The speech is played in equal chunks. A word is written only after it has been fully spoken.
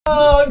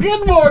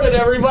Good morning,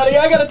 everybody.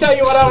 I gotta tell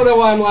you what, I don't know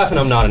why I'm laughing.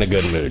 I'm not in a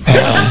good mood.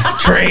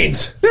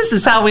 Trains. This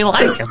is how we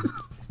like him.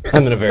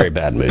 I'm in a very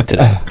bad mood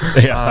today.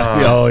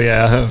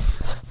 Yeah.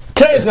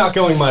 Today is not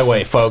going my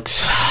way, folks.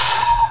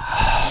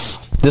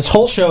 This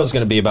whole show is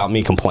going to be about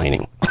me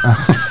complaining.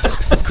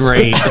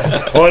 Great.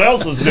 What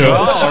else is new?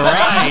 All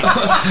right.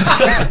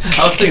 I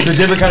was thinking it's a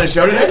different kind of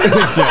show today.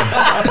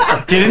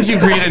 Didn't you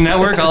create a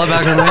network all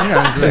about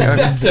complaining?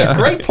 That's a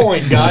great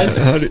point, guys.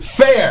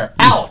 Fair.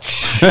 Ouch.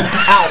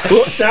 Ouch.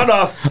 Oops, sound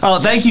off. Oh,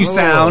 thank you,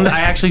 sound.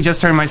 I actually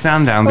just turned my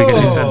sound down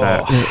because you said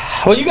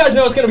that. Well, you guys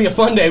know it's going to be a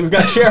fun day. We've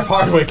got Sheriff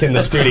Hardwick in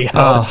the studio.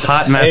 Oh,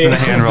 hot mess in the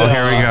hand roll.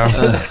 Here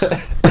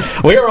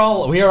we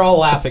go. We are all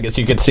laughing, as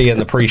you can see in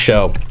the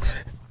pre-show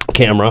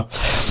camera.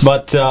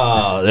 But,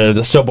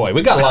 so boy,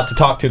 we got a lot to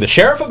talk to the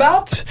sheriff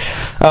about,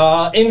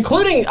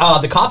 including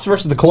the Cops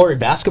versus the Glory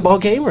basketball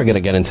game. We're going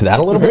to get into that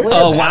a little bit later.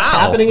 Oh, That's wow.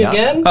 happening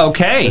again.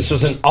 Okay. This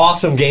was an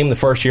awesome game the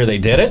first year they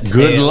did it.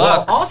 Good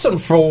luck. Well, awesome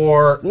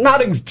for, not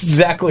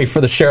exactly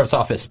for the sheriff's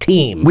office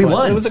team. We but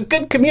won. It was a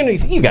good community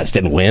thing. You guys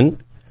didn't win.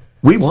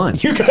 We won.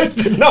 You guys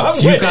did not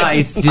win. You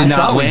guys did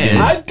not win.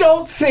 I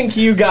don't think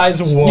you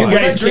guys won. You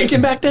guys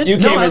drinking back then? You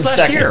came that in was last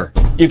second. year.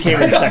 You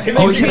came in second.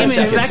 Oh, you came in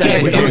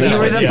second. You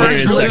were the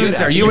first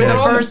loser. You were the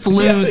first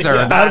loser.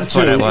 Yeah. That's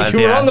what it was.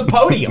 You were on the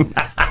podium.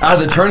 Out of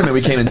the tournament,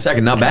 we came in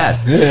second. Not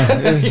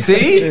bad.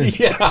 See?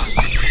 Yeah.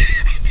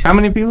 How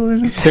many people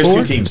did it? There's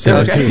two teams.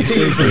 Two teams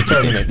in the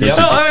tournament. Yep.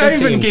 Oh, I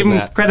Two even teams gave in him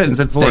that. credit and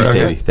said 4. Thanks, Okay.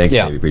 Davey. Thanks,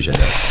 Yeah. Davey. Appreciate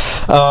that.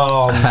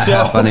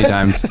 So Funny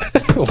times.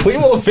 we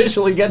will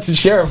officially get to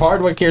Sheriff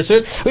Hardwick here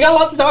soon. We got a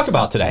lot to talk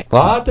about today.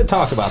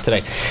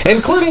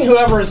 Including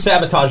whoever is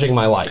sabotaging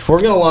my life. We're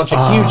going to launch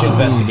a huge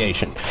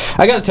investigation.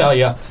 I got to tell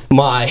you,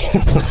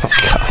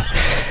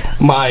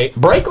 my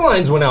brake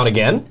lines went out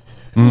again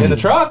in the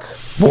truck.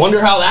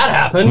 Wonder how that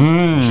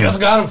happened. Just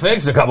got them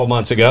fixed a couple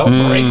months ago.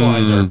 Brake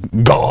lines are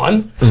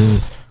gone.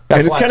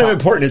 And it's kind of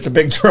important. It's a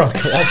big truck.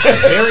 That's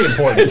very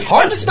important. It's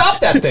hard to stop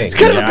that thing. It's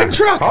kind of a big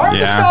truck. Hard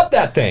to stop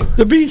that thing.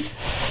 The beast.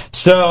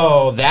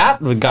 So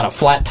we got a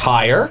flat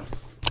tire,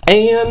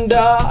 and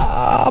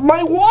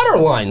my water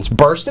lines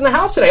burst in the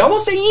house today.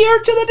 Almost a year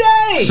to the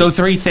day. So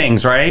 3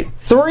 things, right?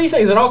 3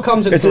 things. It all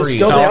comes in Is it threes.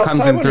 still the all comes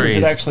outside in one, or is it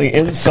threes. actually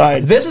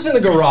inside? This is in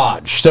the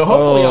garage, so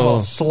hopefully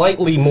I'm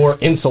slightly more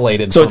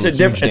insulated. So from it's a huge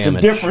different. It's a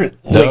damage.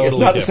 different. Totally It's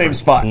not the same different.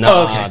 spot.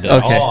 Not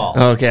at all.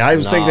 Okay. I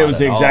was thinking it was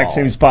the Not at exact all.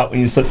 same spot when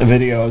you sent the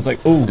video. I was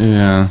like, ooh,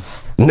 Yeah.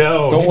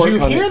 No. Don't Did work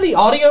you on hear it. the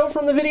audio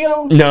from the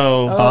video?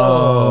 no.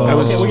 I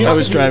was. Okay, well, I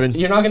was driving.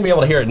 You're not going to be able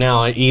to hear it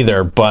now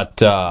either,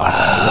 but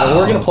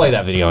we're going to play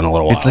that video in a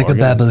little while. It's like We're a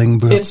gonna- babbling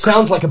brook. It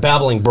sounds like a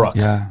babbling brook.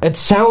 Yeah. It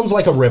sounds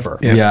like a river.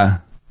 Yeah.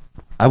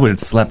 I would have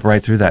slept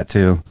right through that,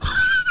 too.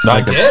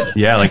 I did.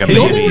 Yeah, like a The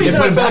only baby. reason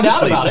I found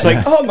out about It's it.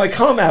 like, oh, my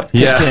comm app.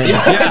 Yeah.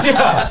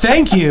 yeah.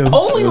 Thank you.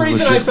 Only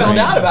reason I found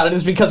out about it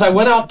is because I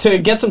went out to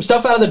get some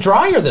stuff out of the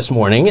dryer this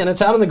morning, and it's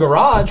out in the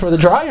garage where the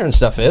dryer and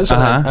stuff is. And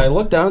I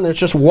looked down, and there's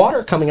just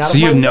water coming out of So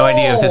my you have no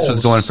idea if this was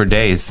walls. going for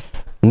days.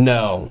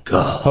 No.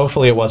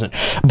 Hopefully it wasn't.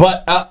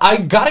 But I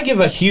got to give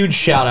a huge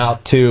shout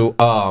out to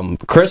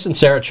Chris and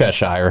Sarah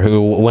Cheshire,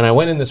 who, when I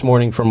went in this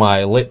morning for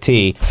my lit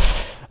tea,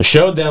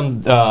 showed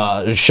them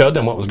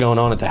what was going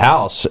on at the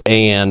house,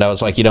 and I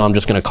was like, I'm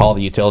just going to call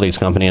the utilities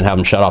company and have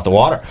them shut off the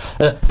water.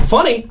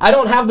 Funny, I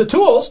don't have the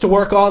tools to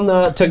work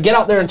on to get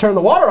out there and turn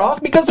the water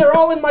off because they're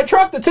all in my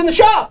truck that's in the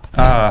shop.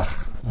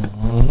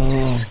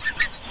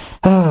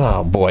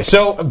 Oh boy!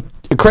 So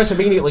Chris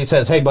immediately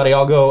says, "Hey, buddy,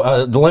 I'll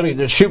go.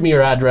 Shoot me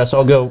your address.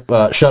 I'll go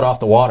shut off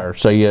the water."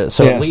 So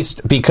at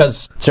least,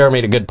 because Sarah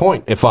made a good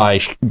point, if I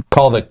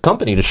call the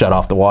company to shut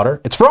off the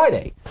water, it's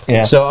Friday.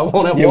 Yeah. So I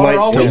won't have You water might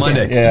all till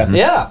weekend.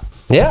 Monday.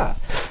 Yeah.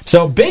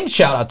 So big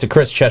shout out to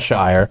Chris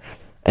Cheshire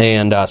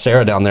and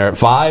Sarah down there at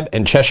 5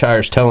 and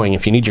Cheshire's Towing.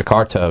 If you need your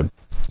car towed,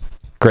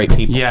 great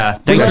people. Yeah.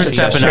 Thanks for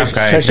stepping up,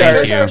 guys. Cheshire.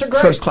 Thank Cheshire's you. are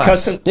great. First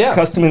class.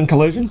 Custom and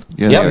collision.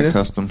 Yeah, Yep. they got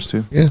customs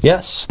too.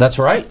 Yes, that's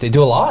right. They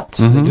do a lot.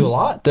 They do a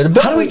lot. They're the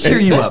best, How do we cheer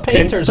you best up?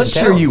 painters Let's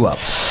in cheer town. you up.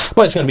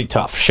 Well, it's going to be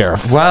tough,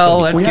 Sheriff. Well,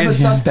 let's We have a get...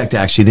 suspect,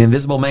 actually, the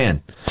Invisible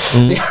Man.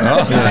 Is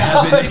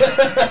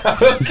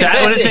that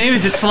what his name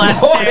is? It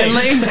Flat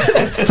Stanley?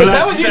 Is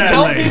that what you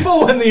tell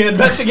people when the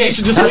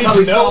investigation just That's how we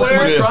leads solve so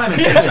nowhere? much crime in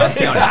St. Johns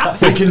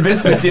County. We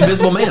convinced him it's the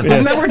Invisible Man.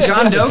 Isn't that where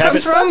John Doe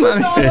comes from?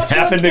 It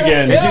happened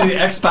again. It's either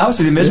the ex-spouse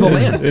or the Invisible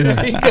Man.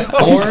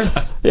 Or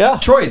Yeah.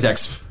 Troy's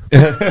ex.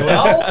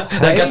 Well,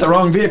 That got the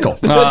wrong vehicle.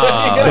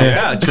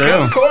 Yeah,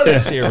 true.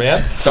 Corners here,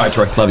 man. Sorry,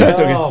 Troy. Love you.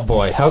 Oh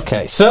boy.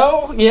 Okay.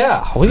 So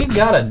yeah,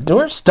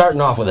 we're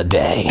starting off with a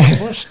day.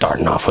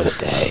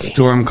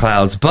 Storm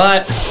clouds,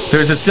 but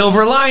there's a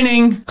silver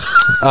lining.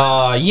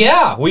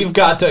 Yeah, we've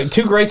got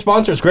 2 great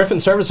sponsors, Griffin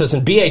Services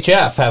and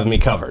BHF, having me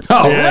covered.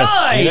 All Yes.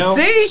 right,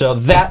 see? So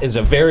that is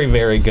a very,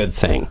 very good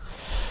thing.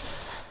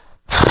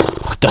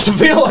 Doesn't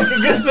feel like a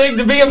good thing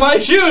to be in my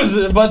shoes,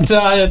 but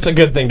it's a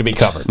good thing to be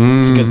covered.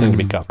 It's a good thing to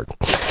be covered.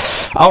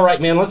 All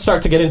right, man, let's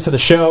start to get into the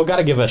show. Got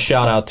to give a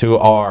shout out to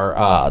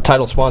our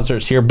title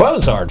sponsors here,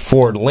 Bozard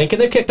Ford Lincoln.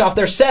 They've kicked off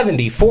their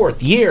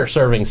 74th year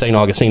serving St.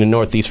 Augustine and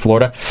Northeast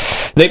Florida.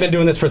 They've been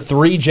doing this for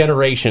 3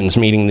 generations,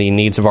 meeting the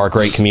needs of our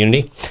great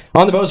community.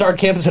 On the Bozard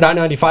campus at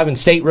I-95 and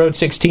State Road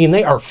 16,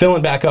 they are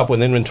filling back up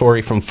with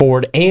inventory from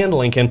Ford and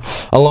Lincoln,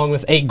 along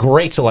with a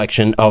great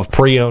selection of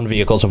pre-owned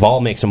vehicles of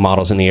all makes and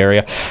models in the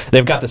area.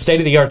 They've got the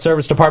state-of-the-art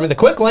service department, the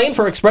quick lane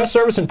for express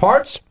service and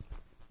parts.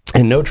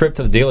 And no trip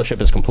to the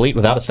dealership is complete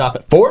without a stop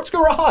at Ford's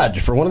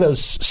Garage for one of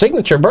those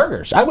signature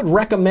burgers. I would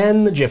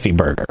recommend the Jiffy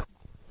Burger.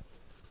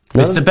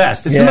 It's the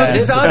best. It's the most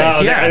exotic.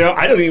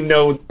 I don't even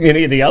know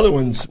any of the other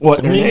ones.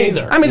 What Me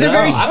neither. I mean, they're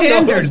very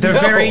standard. They're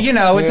very,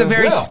 it's a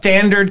very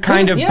standard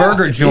kind of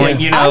burger joint.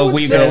 We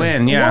go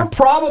in. Yeah, we're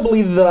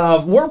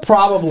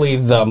probably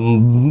the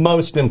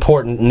most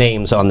important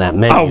names on that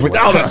menu. Oh,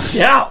 without a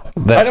doubt.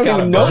 I don't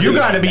even know. You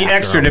got to be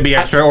extra to be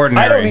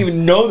extraordinary. I don't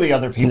even know the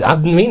other people.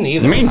 Me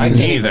neither. Me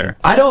neither.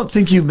 I don't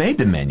think you made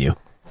the menu.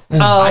 We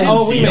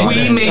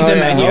made the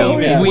menu.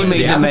 We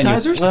made the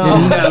appetizers?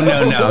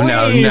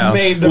 No.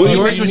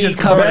 Yours was just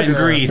covered in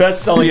grease.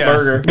 Best-selling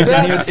burger.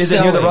 Is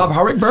it near the Rob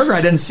Hardwick burger?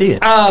 I didn't see it.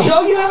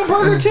 Oh, you have a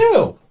burger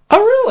too?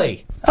 Oh,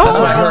 really? That's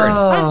what I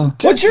heard.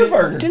 What's your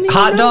burger?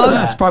 Hot dog?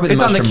 It's probably the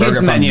It's on the mushroom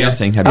kids' burger. menu. I'm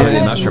guessing. I'd probably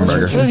the mushroom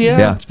burger.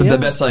 Yeah. It's the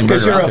best-selling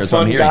Because burger you're out there. a So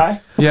I'm fun hearing.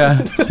 guy.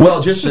 Yeah.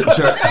 Well, just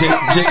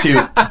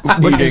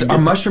are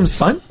mushrooms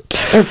fun?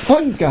 They're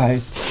fun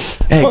guys.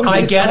 Hey,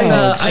 I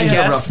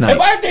guess. If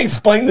I have to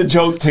explain the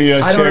joke to you,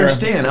 I don't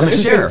understand. I'm a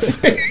sheriff.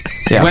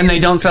 Yeah. When they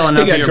don't sell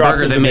enough He of got your dropped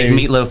burger, as they a make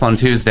baby. meatloaf on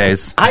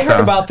Tuesdays. I heard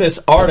about this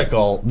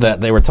article that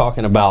they were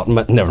talking about.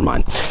 Never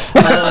mind.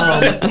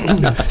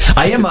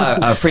 I am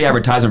a free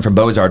advertisement for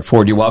Bozard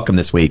Ford. You're welcome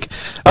this week.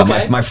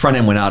 Okay. My front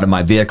end went out of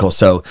my vehicle,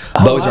 so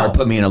Bozard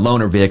put me in a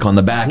loaner vehicle. On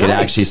the back, it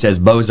actually says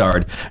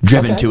Bozard,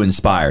 driven to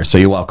inspire. So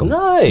you're welcome.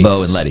 Nice.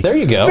 Bo and Letty. There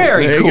you go.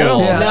 Very There you cool. go.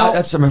 Yeah, Now-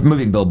 that's a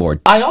moving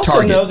billboard. I also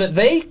Target. know that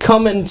they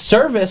come and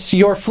service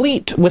your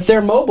fleet with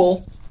their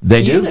mobile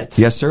They do. unit.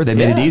 Yes, sir. They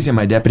made it easy on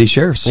my deputy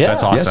sheriffs. Yeah.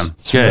 That's awesome.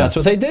 Yes. Good. That's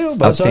what they do.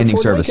 Bozard Outstanding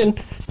Ford service.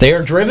 Lincoln. They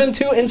are driven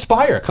to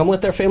inspire. Come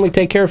let their family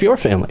take care of your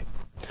family.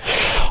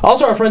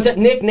 Also, our friends at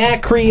Knick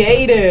Knack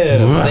Creative.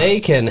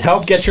 They can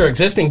help get your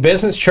existing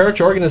business,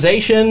 church,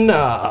 organization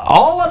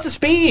all up to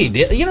speed.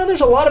 There's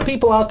a lot of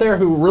people out there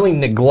who really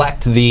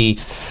neglect the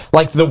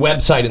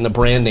website and the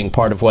branding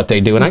part of what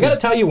they do. And I got to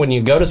tell you, when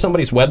you go to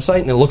somebody's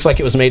website and it looks like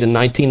it was made in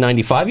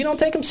 1995, you don't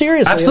take them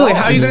seriously. Absolutely. at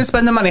all. How are you going to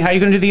spend the money? How are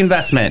you going to do the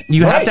investment?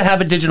 You have to have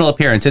a digital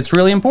appearance. It's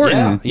really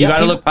important. You got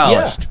to look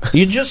polished. Yeah.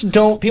 You just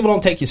don't. People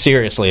don't take you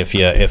seriously if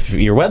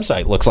your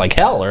website looks like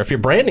hell or if your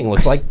branding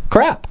looks like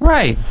crap.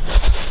 Right.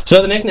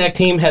 So the Knick Knack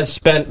team has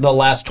spent the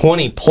last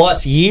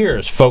 20-plus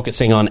years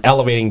focusing on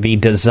elevating the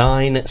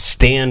design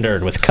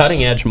standard with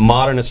cutting-edge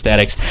modern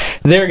aesthetics.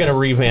 They're going to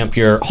revamp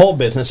your whole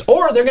business,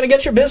 or they're going to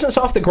get your business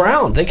off the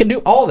ground. They can do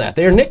all that.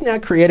 They are Knick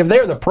Knack Creative. They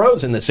are the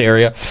pros in this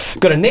area.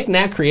 Go to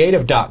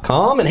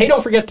knickknackcreative.com, and hey,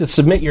 don't forget to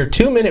submit your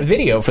 2-minute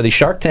video for the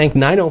Shark Tank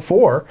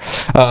 904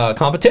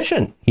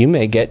 competition. You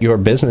may get your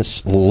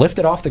business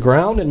lifted off the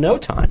ground in no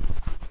time.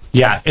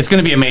 Yeah, it's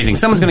going to be amazing.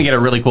 Someone's going to get a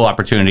really cool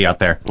opportunity out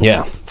there.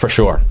 Yeah, for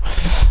sure.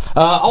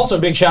 Also,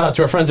 big shout out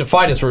to our friends at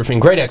Fidus Roofing,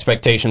 Great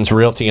Expectations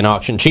Realty and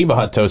Auction, Chiba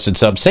Hut Toasted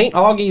Sub, St.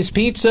 Augie's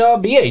Pizza,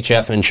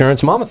 BHF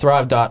Insurance,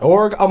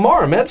 MamaThrive.org,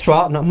 Amara Med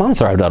Spa. Not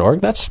MamaThrive.org,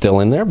 that's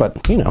still in there, but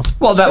Well,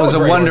 that still was a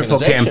great wonderful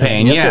organization.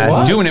 campaign. Yes, it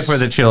was. Doing it for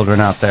the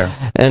children out there.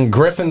 And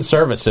Griffin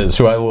Services,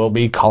 who I will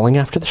be calling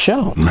after the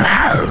show.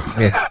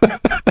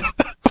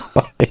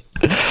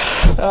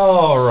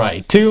 All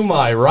right. To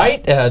my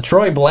right,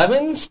 Troy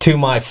Blevins. To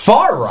my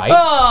far right,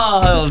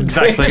 Oh,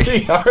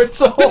 exactly.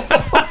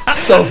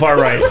 So far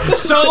right.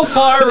 So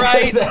far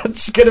right.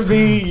 That's going to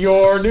be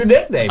your new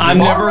nickname. I'm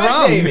Far never right,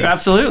 wrong. baby.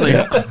 Absolutely.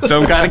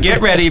 So got to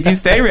get ready. If you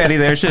stay ready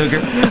there, sugar.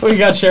 We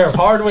got Sheriff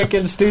Hardwick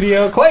in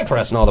studio. Clay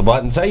pressing all the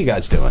buttons. How you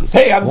guys doing?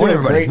 Hey, I'm Morning,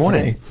 doing everybody. great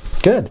Morning. today.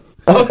 Good.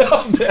 What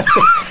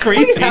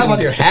do you have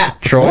on your hat,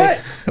 Troy?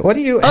 What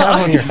do you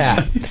have on your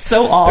hat?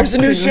 So awesome. There's a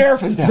new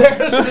sheriff in town.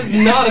 There's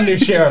not a new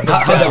sheriff.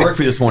 How'd that work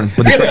for you this morning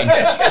with the train?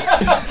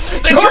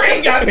 The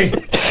train got me.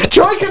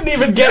 Troy couldn't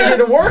even get here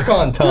to work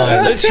on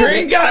time. The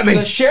train got me.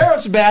 The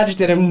sheriff's badge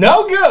did him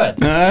no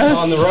good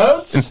on the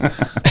roads.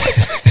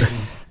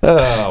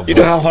 Oh, You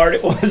know how hard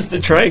it was to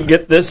try and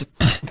get this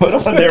put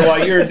on there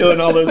while you were doing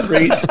all those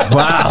reads?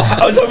 Wow.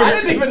 I was over I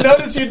here. didn't even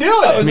notice you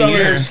doing I was it. over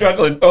here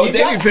struggling. Oh, You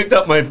Davey got- picked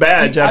up my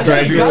badge after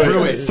I think you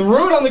threw it.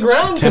 threw it on the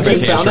ground because he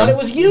Temper found out tantrum.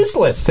 it was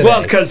useless today.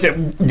 Well, because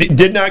it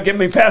did not get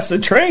me past the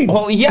train.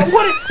 Well, yeah.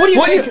 What do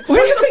you think? What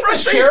do you think the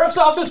sheriff's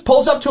office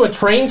pulls up to a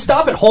train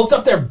stop and holds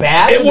up their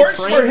badge? It and the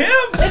works train- for him.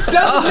 It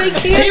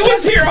doesn't. They can't. He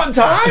was here on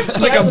time.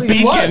 It's like a He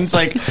beacon. was. It's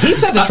like, He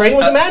said the train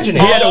was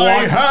imaginary. He had to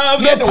I walk, have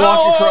he had the to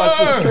walk across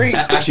the power. street.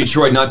 Actually,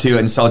 Troy, not to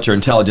insult your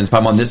intelligence, but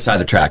I'm on this side of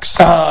the tracks.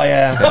 Oh,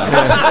 yeah. That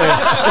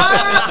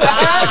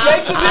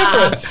makes a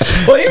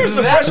difference. Well, here's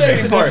the That makes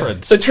frustrating a part.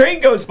 difference. The train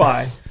goes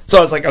by. So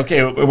I was like,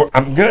 okay,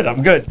 I'm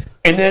good.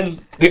 and then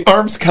the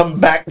arms come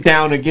back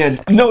down again.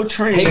 No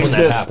train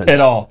exists at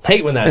all.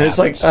 Hate when that happens.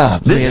 It's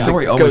like, this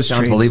story almost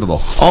sounds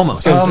believable.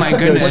 Almost. Oh my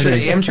goodness! Was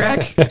it an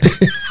Amtrak?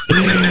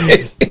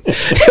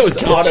 It was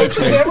auto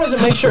train. There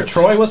wasn't make sure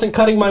Troy wasn't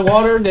cutting my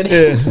water. Did he?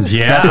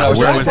 Yeah, That's what I was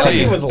trying to tell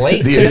He you. was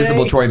late. The today?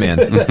 invisible Troy man.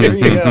 There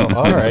you go.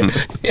 All right.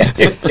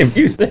 If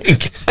you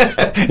think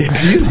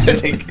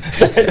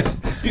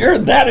you're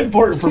that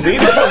important for me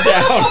to come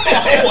down.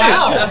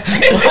 Wow.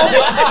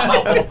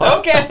 Wow.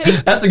 Okay.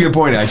 That's a good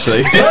point, actually.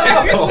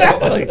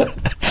 Exactly.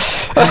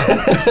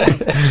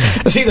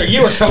 It's either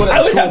you or someone at I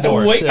the would school have to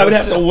board. wait. I would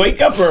have to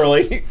wake up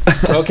early.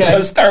 Okay.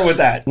 Let's start with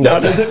that. Now,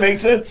 does it make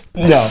sense?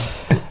 No.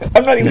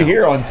 I'm not even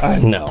here on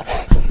time. No.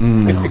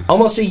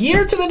 Almost a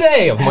year to the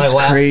day of my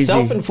last crazy.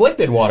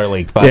 self-inflicted water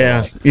leak. By the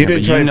way. You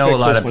didn't try You and know a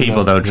fix lot this of one,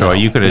 people, though. though, Troy.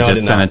 You could have No, I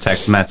just did sent not. a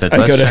text message. I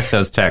Let's coulda. check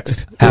those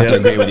texts. Have to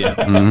agree with you.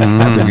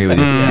 Have to agree with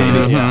you,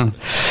 David. Yeah.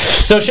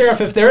 So,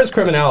 Sheriff, if there is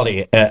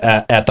criminality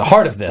at the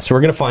heart of this,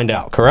 we're going to find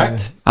out,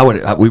 correct? I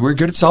would. We were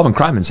good at solving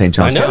crime in St.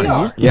 John's I know County. you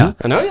are. Yeah,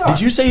 I know you are. Did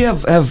you say you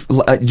have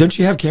don't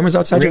you have cameras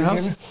outside your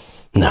house?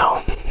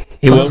 No.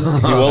 He will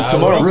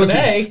tomorrow.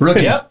 Today.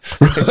 Rookie. Yep.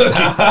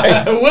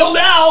 I will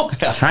now.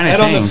 Trying to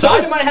And on the think.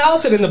 side of my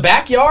house and in the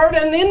backyard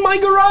and in my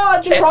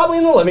garage and probably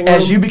in the living room.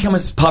 As you become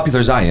as popular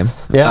as I am,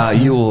 Yeah.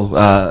 you will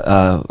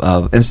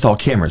install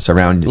cameras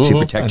around to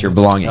protect your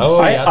belongings.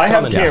 Oh, yeah, it's I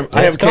have coming. Yeah,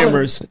 I have it's coming.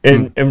 cameras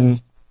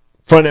in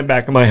front and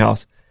back of my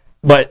house,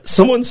 but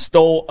someone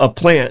stole a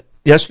plant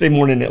yesterday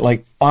morning at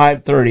like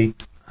 5:30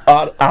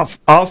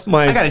 off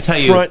my I gotta tell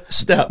you, front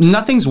steps.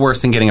 Nothing's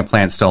worse than getting a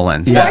plant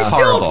stolen. Yeah. That's Why steal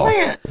a horrible.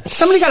 plant?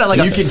 Somebody got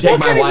like You can take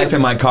my wife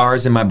and my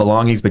cars and my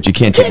belongings, but you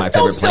can't take my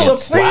Don't favorite steal a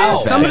plants. plant. Wow.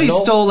 Somebody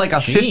Vandal. stole like a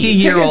Jeez.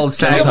 50-year-old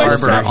Sag Steal my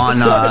Harbor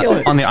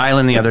succulent. on the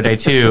island the other day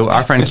too.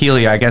 Our friend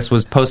Keely, I guess,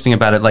 was posting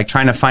about it, like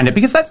trying to find it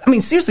because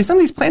seriously, some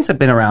of these plants have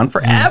been around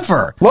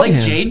forever. Like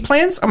jade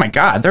plants, oh my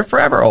god, they're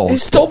forever old. They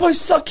stole my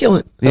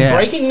succulent.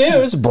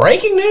 Yes.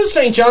 Breaking news,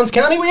 St. John's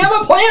County, we have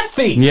a plant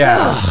thief.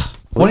 Yeah.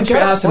 Why don't you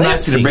got a ask them plant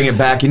nicely to thief. bring it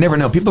back? You never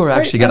know. People are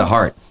actually got a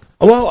heart.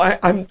 Well,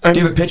 I'm. Do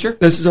you have a picture?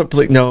 This is a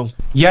no.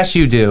 Yes,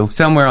 you do.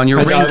 Somewhere on your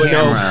ring I would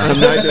know. camera.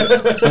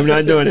 I'm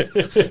not doing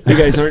it. You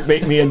guys aren't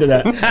making me into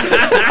that.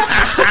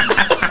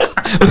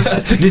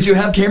 Did you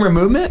have camera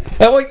movement?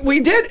 We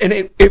did, and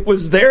it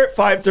was there at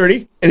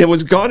 5:30, and it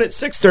was gone at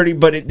 6:30,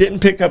 but it didn't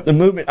pick up the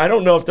movement. I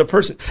don't know if the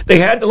person they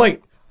had to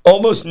like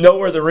almost know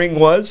where the ring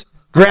was,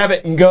 grab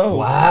it and go.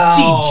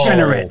 Wow.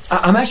 Degenerates.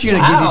 I'm actually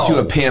going to give you two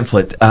a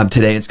pamphlet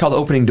today. It's called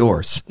Opening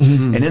Doors.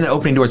 And in the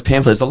Opening Doors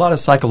pamphlet, there's a lot of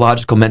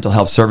psychological mental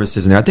health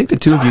services in there. I think the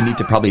two of you need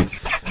to probably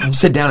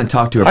sit down and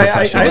talk to a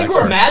professional I think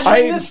we're expert.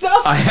 imagining this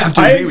stuff. I have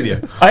to agree with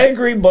you. I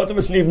agree. Both of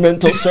us need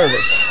mental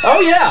service. Oh,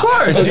 yeah. Of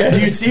course. Do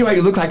you see what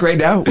you look like right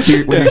now with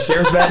your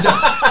sheriff's badge on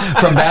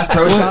from Bass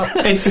Pro Shop?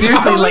 It's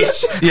seriously like,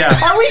 yeah.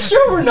 Are we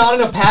sure we're not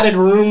in a padded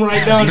room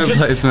right now? Good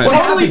Just placement.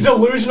 totally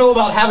delusional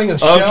about having a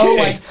show. Okay.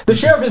 Like the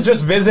sheriff is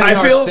just visiting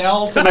I feel- our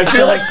cell to I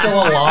feel like still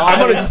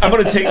alive. I'm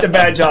gonna take the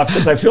badge off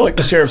because I feel like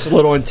the sheriff's a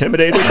little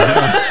intimidated.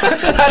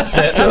 That's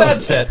it.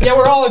 That's it. Yeah,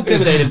 we're all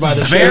intimidated by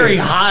the Very sheriff.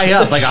 high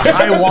up, like a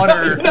high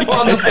water,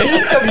 on the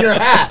peak of your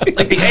hat.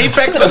 like the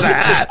apex of the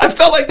hat. I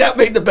felt like that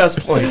made the best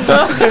point.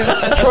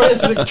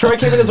 Troy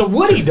came in as a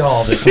Woody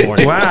doll this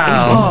morning.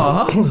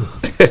 Wow.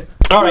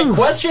 All right,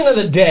 question of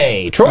the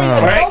day. Troy,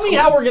 tell me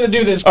how we're going to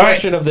do this All right,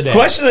 question of the day.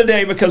 Question of the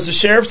day, because the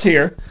sheriff's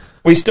here.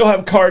 We still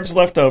have cards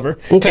left over,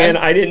 Okay. and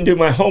I didn't do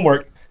my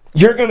homework.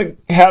 You're going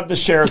to have the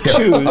sheriff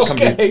choose.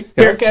 Okay.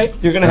 Here, Okay.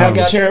 You're going to have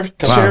the Gotcha.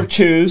 sheriff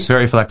choose.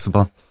 Very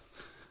flexible.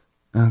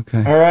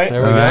 Okay. All right.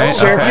 There we All go. right.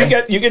 Sheriff,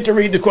 Okay. you get to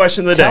read the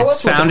question of the Tell day.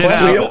 us what Sound the it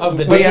question out. of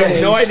the We day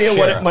have no is, idea what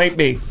Sheriff. it might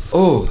be.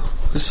 Oh,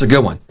 this is a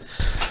good one.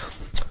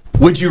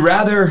 Would you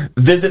rather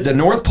visit the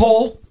North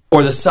Pole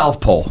or the South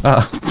Pole?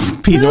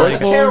 Pizza. That's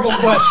a terrible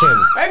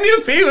question. I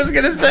knew Pete was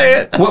going to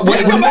say it. What-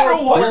 No matter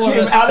Pole what or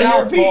came the out of here,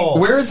 South Pete. Pole?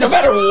 Where is No this?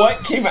 matter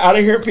what came out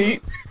of here,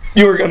 Pete,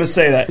 you were going to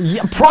say that.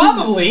 Yeah,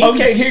 probably.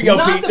 Okay, here you go,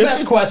 Not Pete. the This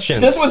best is-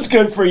 question. This one's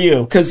good for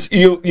you because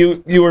you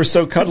were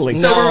so cuddly.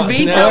 So we're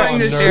vetoing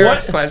the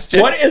sheriff's question.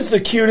 What is the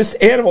cutest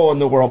animal in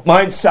the world?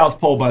 Mine's South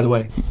Pole, by the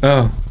way.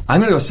 Oh. I'm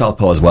going to go South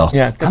Pole as well.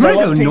 Yeah, I'm 'cause I going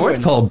to love go North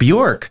penguins. Pole,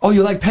 Bjork. Oh,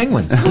 you like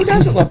penguins? Who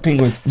doesn't love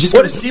penguins? Just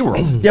go to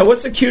SeaWorld. Yeah,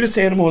 what's the cutest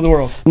animal in the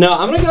world? No,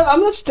 I'm gonna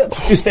go.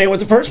 You staying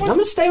with the first one? I'm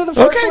gonna stay with the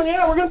first Okay. one.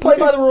 Yeah, we're gonna play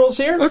by the rules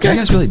here. Are you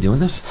guys really doing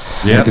this?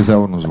 Yeah, because that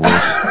one was worse.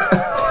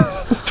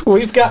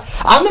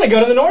 I'm gonna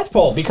go to the North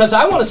Pole because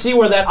I want to see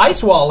where that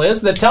ice wall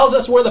is that tells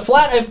us where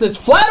if it's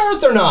flat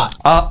Earth or not.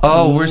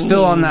 We're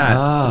still on that.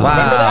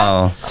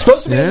 Wow. It's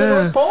supposed to be in the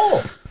North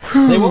Pole.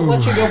 They won't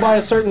let you go by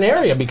a certain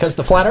area because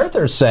the flat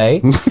earthers say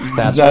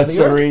that's where That's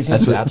the the Earth.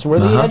 reason. That's where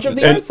the edge of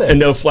the Earth is. And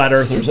no flat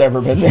earthers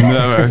ever been there.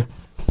 Never.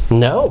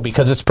 No,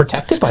 because it's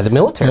protected by the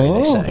military.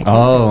 They say.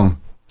 Oh.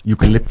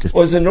 Eucalyptus.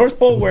 Was the North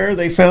Pole where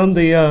they found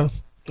the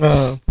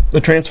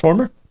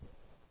Transformer?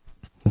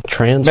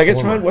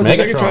 Megatron? Was it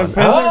Megatron found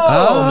there?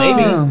 Oh,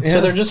 maybe. Yeah.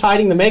 So they're just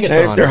hiding the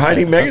Megatron. They're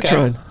hiding Okay.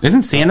 Megatron.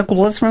 Isn't Santa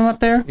Claus from up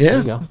there? Yeah,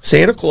 you go.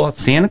 Santa Claus.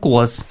 Santa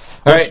Claus.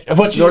 All right,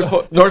 What you-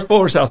 North Pole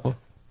or South Pole?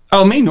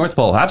 Oh, me, North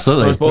Pole,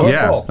 absolutely. North Pole?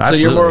 Yeah, North Pole. So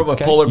you're more of a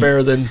Okay. polar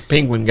bear than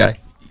penguin guy.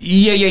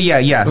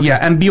 Yeah,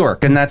 and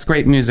Bjork, and that's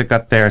great music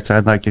up there, so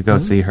I'd like to go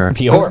see her.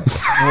 Bjork.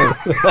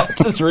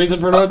 That's his reason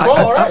for North Pole.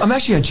 All right. I'm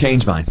actually going to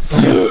change mine.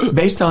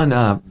 Based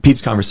on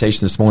Pete's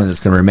conversation this morning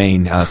that's going to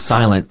remain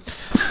silent,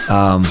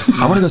 I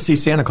want to go see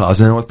Santa Claus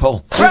in the North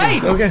Pole.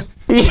 Right! Okay.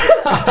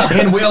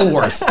 And Whale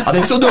Wars. Are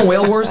they still doing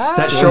Whale Wars?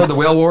 That show, the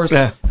Whale Wars?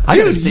 Yeah. I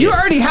gotta Dude, see you it.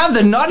 already have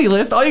the naughty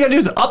list. All you gotta do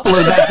is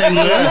upload that thing.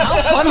 How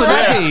fun would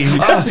that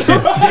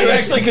be? You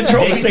actually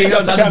control the St.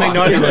 John's County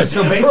naughty list.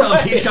 So based on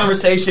Pete's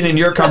conversation and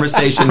your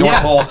conversation,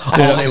 North Pole,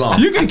 all day long.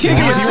 You can kick it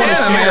If with you want to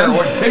Santa, share, man.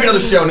 or maybe another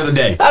show another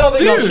day. I don't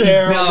think I'll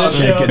share. No, on the I'm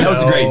show, kidding. That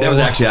was no. great. That was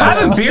actually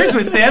Having awesome. beers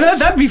with Santa?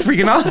 That'd be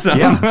freaking awesome.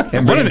 Yeah,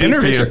 and What bring an Pete's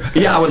interview. picture.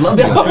 Yeah, I would love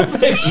to. No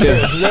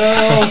pictures.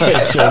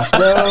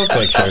 No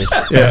pictures.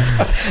 Yeah.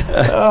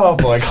 Oh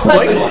boy.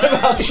 Clay, what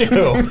about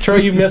you? Troy,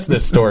 you missed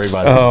this story,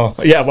 by the way. Oh,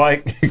 yeah. Well,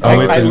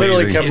 I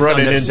literally amazing. kept It's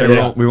running into unnecessary.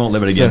 it. We won't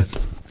live it again.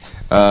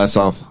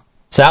 South.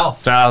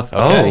 South. South.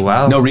 Okay. Oh,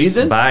 wow. No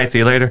reason? Bye. See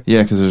you later.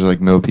 Yeah, because there's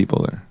like no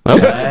people there. Hey,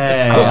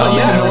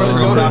 yeah, the North's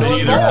real crowded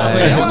either.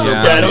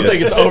 Yeah, I don't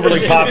think it's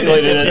overly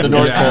populated at the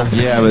North Pole.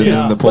 Yeah, but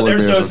then the polar But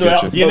they're bears will so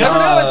get out- you. You never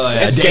know.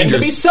 It's getting to be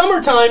dangerous.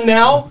 summertime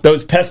now.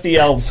 Those pesky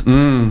elves.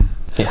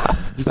 Yeah.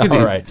 All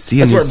right. See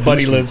That's you where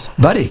Buddy lives.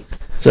 Buddy.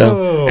 So,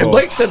 Oh. and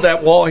Blake said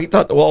that wall. He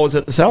thought the wall was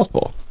at the South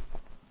Pole.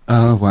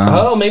 Oh,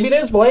 wow. Oh, maybe it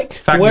is, Blake.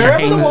 Fact Wherever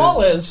checking. the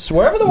wall is,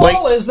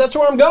 Blake- that's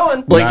where I'm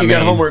going. Blake, Not you got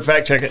me. homework.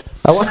 Fact check it.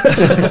 I want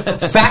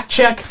fact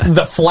check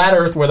the flat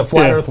Earth where the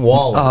flat Yeah. Earth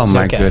wall is. Oh,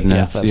 my Okay.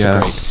 goodness. Yeah, that's Yeah,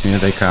 great. here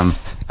they come.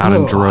 Out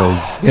in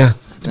droves. Yeah,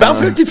 it's about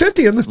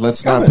 50-50 in the.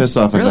 Let's not piss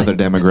off another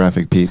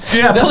demographic, Pete.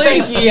 Yeah,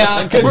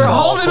 Yeah, good We're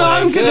call, holding Blake.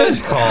 on to Good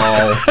this.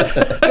 call.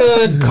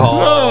 Good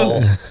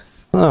call.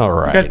 All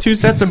right. Got 2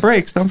 sets of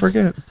brakes. Don't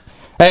forget.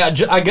 Hey, I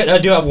do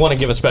want to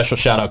give a special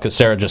shout out because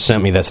Sarah just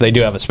sent me this. They do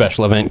have a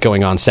special event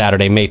going on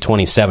Saturday, May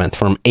 27th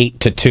from 8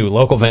 to 2.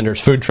 Local vendors,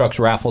 food trucks,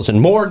 raffles,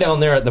 and more down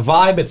there at the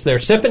Vibe. It's their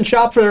sip and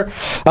shop for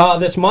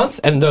this month,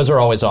 and those are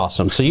always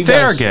awesome. So you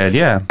They're guys good,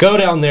 yeah. go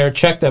down there,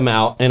 check them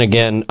out. And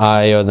again,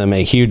 I owe them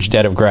a huge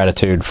debt of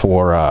gratitude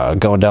for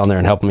going down there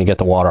and helping me get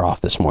the water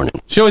off this morning.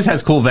 She always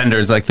has cool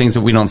vendors, like things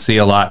that we don't see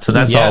a lot. So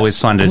that's Yes. always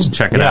fun to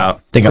check it Yeah.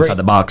 out. Think outside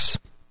the box.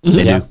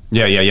 They do.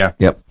 Yeah.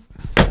 Yep.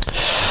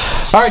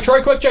 All right,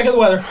 Troy, quick check of the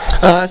weather.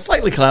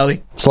 Slightly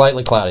cloudy.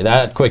 Slightly cloudy.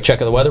 That quick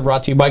check of the weather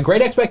brought to you by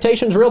Great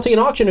Expectations Realty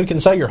and Auction, who can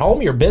sell your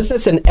home, your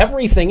business, and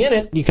everything in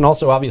it. You can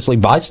also obviously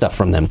buy stuff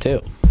from them,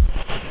 too.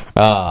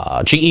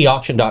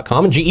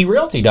 GEauction.com and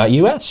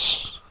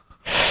GErealty.us.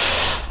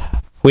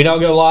 We now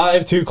go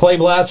live to Clay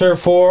Blasser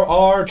for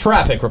our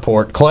traffic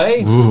report.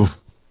 Clay?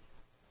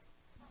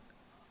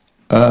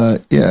 Yeah,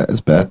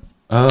 it's bad.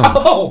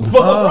 Oh, okay.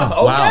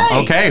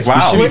 Wow. Okay, We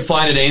wow. should be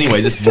fine today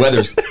anyway. This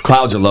weather's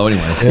clouds are low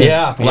anyways.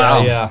 Yeah,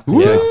 Wow. yeah.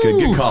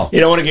 Good call. You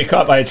don't want to get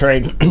caught by a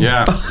train.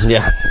 Yeah.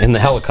 Yeah, in the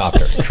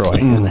helicopter, Troy.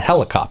 In the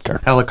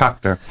helicopter.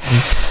 Helicopter.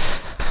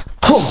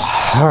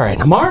 All right.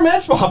 Amar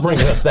Metzbaugh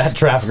brings us that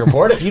traffic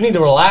report. If you need to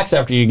relax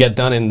after you get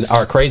done in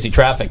our crazy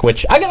traffic,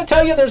 which I got to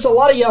tell you, there's a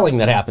lot of yelling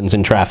that happens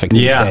in traffic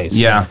these days.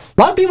 Yeah.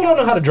 A lot of people don't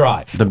know how to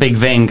drive. The big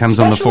vein comes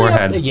on the Especially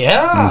forehead.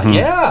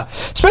 Yeah.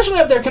 Especially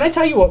up there. Can I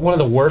tell you what one of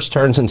the worst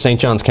turns in St.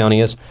 Johns County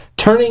is?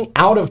 Turning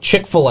out of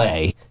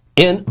Chick-fil-A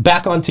in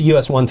back onto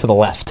US 1 to the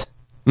left.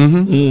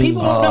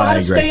 People don't know how to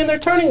agree. stay in their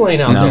turning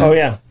lane out there. Oh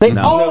yeah. They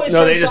always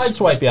try they to just-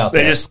 sideswipe you out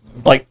They there. just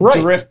like Right.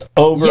 drift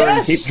over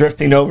Yes. and keep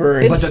drifting over.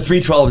 And But the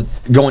 312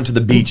 going to the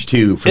beach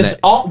too. From It's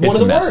that, one it's of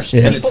the a mess. worst.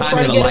 And the People try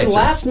timing to of the get in lights.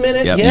 last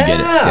minute. Yep, you yeah. get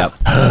it. Yep.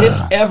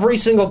 It's every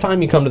single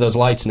time you come to those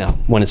lights now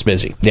when it's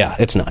busy. Yeah,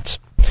 it's nuts.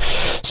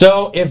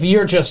 So if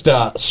you're just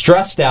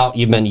stressed out,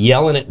 you've been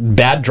yelling at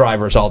bad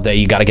drivers all day,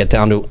 you got to get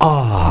down to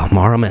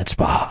Mara Med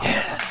Spa.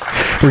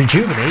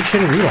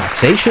 Rejuvenation,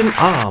 relaxation.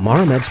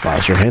 Mara Med Spa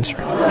is your answer.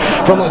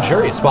 From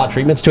luxurious spa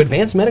treatments to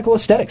advanced medical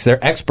aesthetics,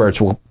 their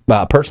experts will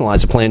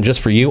personalize a plan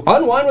just for you.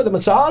 Unwind with a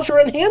massage or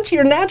enhance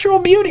your natural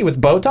beauty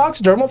with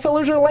Botox, dermal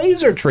fillers, or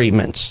laser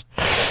treatments.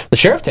 The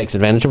sheriff takes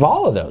advantage of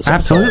all of those.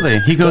 Absolutely.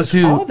 He goes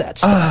to all that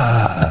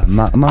stuff.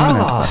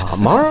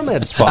 Mara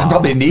Med Spa. I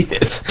probably need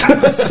it.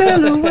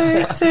 sail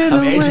away.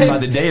 I'm aging by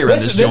the day around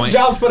this This joint.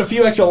 job's put a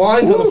few extra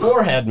lines on the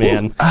forehead,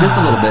 man. Just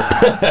a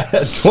little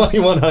bit.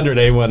 2100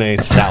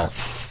 A1A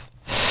South.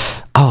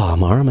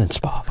 Mara Med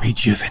Spa.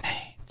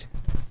 Rejuvenate.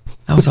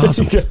 That was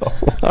awesome.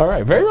 All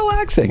right, very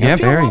relaxing. Yeah, I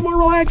feel very. a lot more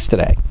relaxed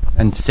today.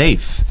 And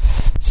safe.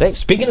 Safe.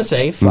 Speaking of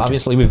safe,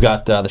 obviously we've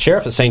got the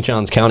sheriff of St.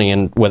 Johns County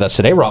in with us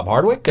today, Rob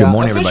Hardwick. Good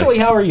morning, officially, everybody.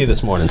 how are you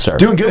this morning, sir?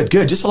 Doing good.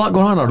 Just a lot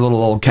going on in our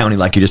little old county,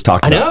 like you just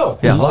talked I about. know.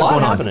 Yeah, A lot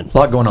going happening. on. A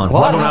lot going on. A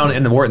lot going on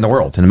in the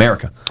world, in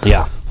America.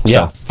 Yeah.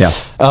 Yeah. So,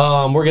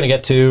 yeah. We're going to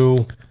get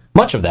to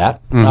much of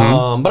that. But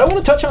I want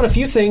to touch on a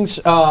few things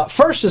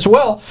first as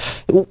well.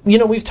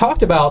 We've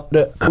talked about,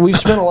 we've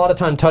spent a lot of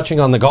time touching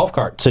on the golf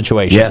cart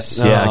situation.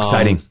 Yes,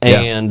 exciting.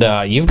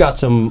 And you've got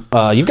some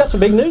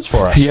big news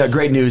for us. Yeah,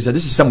 great news.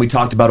 This is something we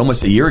talked about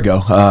almost a year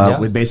ago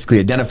with basically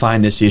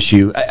identifying this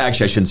issue.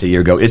 Actually, I shouldn't say a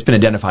year ago. It's been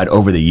identified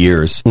over the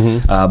years.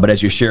 But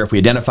as your sheriff, we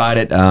identified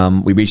it.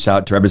 We reached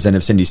out to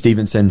Representative Cindy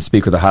Stevenson,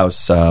 Speaker of the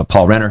House,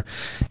 Paul Renner,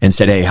 and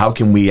said, hey, how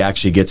can we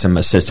actually get some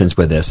assistance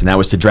with this? And that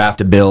was to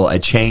draft a bill, a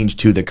change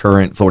to the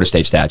current Florida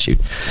state statute.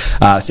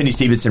 Cindy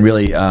Stevenson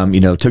really,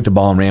 took the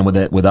ball and ran with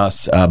it with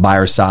us by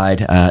our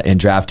side and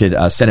drafted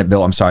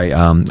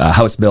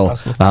House Bill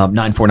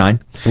 949.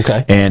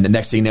 Okay. And the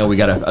next thing you know, we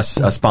got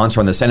a sponsor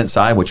on the Senate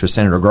side, which was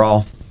Senator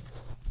Grahl.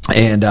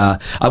 And I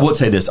will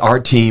tell you this, our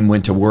team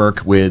went to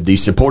work with the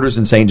supporters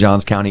in St.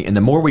 Johns County, and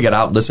the more we got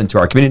out and listened to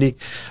our community,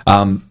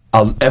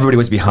 everybody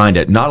was behind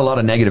it. Not a lot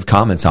of negative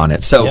comments on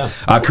it. So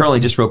currently,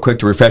 just real quick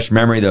to refresh your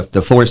memory,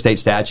 the Florida state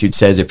statute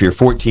says if you're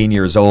 14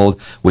 years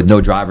old with no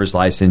driver's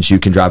license, you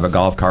can drive a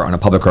golf cart on a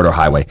public road or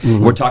highway.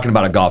 We're talking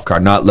about a golf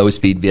cart, not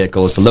low-speed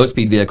vehicles. The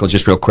low-speed vehicles,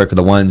 just real quick, are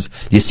the ones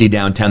you see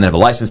downtown that have a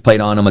license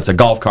plate on them. It's a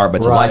golf cart, but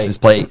it's a license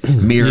plate,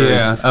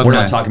 mirrors. We're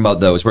not talking about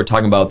those. We're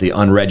talking about the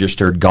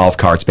unregistered golf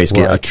carts,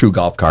 basically a true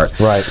golf cart.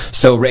 Right.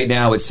 So right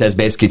now, it says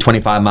basically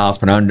 25 miles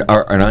per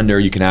under,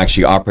 you can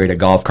actually operate a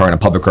golf cart on a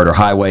public road or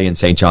highway in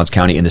St. Johns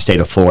County in the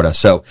state of Florida.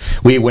 So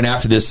we went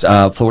after this.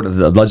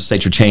 The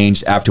legislature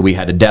changed after we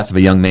had the death of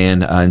a young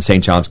man in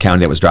St. Johns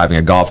County that was driving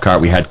a golf cart.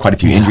 We had quite a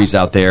few injuries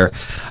out there.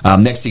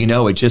 Next thing you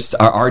know,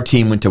 our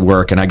team went to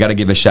work, and I got to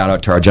give a shout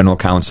out to our general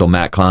counsel,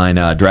 Matt Klein,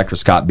 Director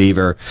Scott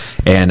Beaver,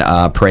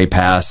 and Prey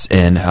Pass,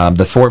 and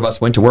the four of us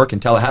went to work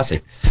in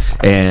Tallahassee,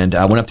 and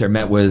went up there,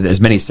 met with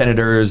as many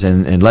senators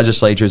and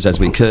legislators as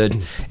we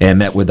could, and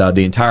met with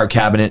the entire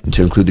cabinet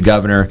to include the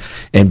governor,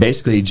 and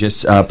basically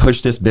just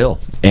pushed this bill.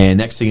 And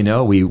next thing you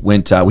know, we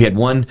went. We had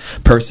one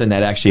person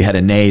that actually had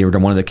a nay or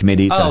one of the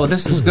committees. Oh,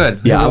 this is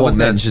good. Yeah, I won't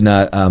mention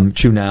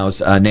True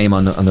Now's name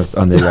on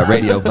the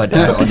radio, but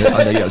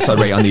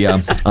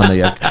on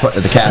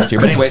the cast here.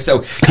 But anyway,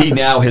 so he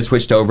now has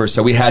switched over.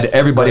 So we had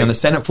everybody on the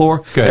Senate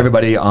floor,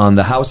 everybody on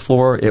the House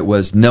floor. It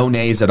was no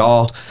nays at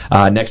all.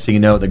 Next thing you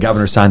know, the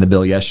governor signed the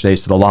bill yesterday,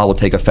 so the law will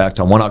take effect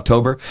on 1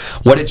 October.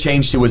 What it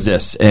changed to was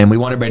this, and we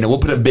want everybody to know, we'll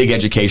put a big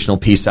educational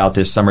piece out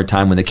this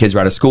summertime when the kids are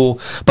out of school.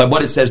 But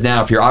what it says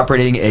now, if you're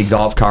operating a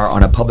golf cart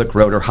on a public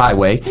road or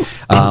highway,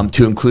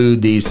 to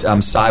include these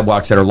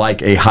sidewalks that are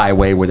like a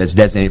highway where that's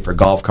designated for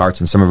golf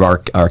carts in some of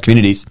our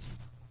communities,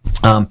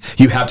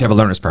 you have to have a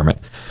learner's permit.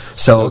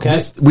 So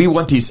we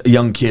want these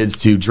young kids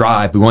to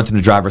drive. We want them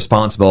to drive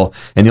responsible.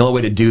 And the only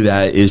way to do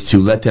that is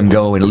to let them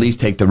go and at least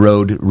take the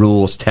road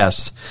rules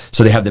tests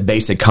so they have the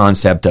basic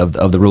concept of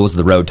the rules of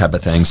the road type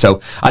of thing.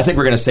 So I think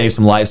we're going to save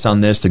some lives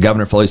on this. The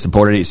governor fully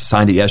supported it. He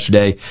signed it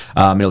yesterday.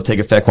 It'll take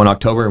effect 1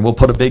 October. And we'll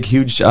put a big,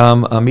 huge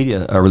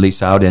media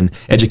release out and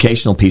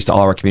educational piece to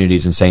all our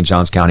communities in St.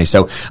 Johns County.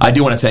 So I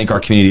do want to thank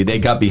our community. They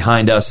got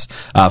behind us,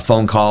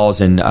 phone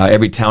calls, and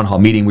every town hall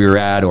meeting we were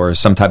at or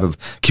some type of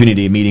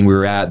community meeting we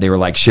were at, they were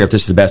like, Sheriff,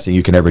 this is the best thing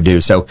you can ever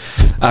do. So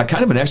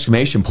kind of an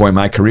exclamation point in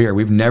my career.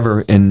 We've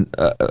never,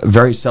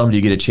 very seldom do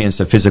you get a chance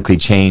to physically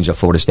change a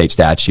Florida state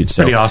statute.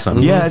 So, pretty awesome.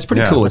 Yeah, it's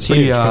pretty cool. It's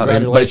pretty,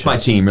 but it's my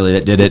team really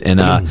that did it. And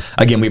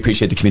again, we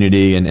appreciate the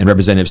community and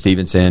Representative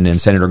Stevenson and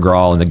Senator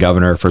Grahl and the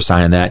governor for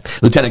signing that.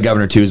 Lieutenant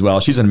Governor too as well.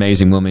 She's an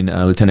amazing woman.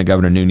 Lieutenant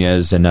Governor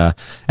Nunez and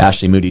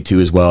Ashley Moody too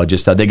as well.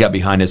 Just they got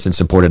behind us and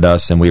supported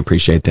us, and we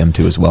appreciate them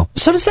too as well.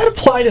 So does that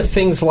apply to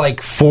things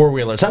like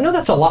four-wheelers? I know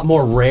that's a lot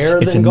more rare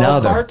than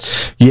golf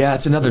carts. Yeah,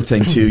 it's another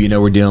thing too.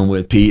 We're dealing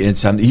with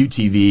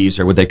UTVs,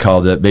 or what they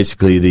call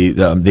basically the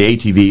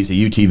ATVs,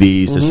 the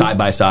UTVs, the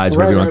side-by-sides,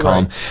 whatever you want to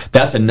call them.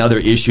 That's another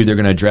issue they're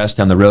going to address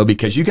down the road,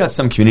 because you got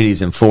some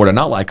communities in Florida,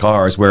 not like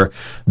ours, where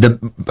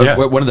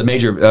one of the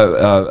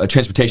major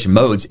transportation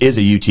modes is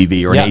a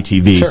UTV or an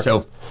ATV. Sure.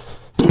 So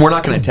we're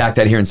not going to attack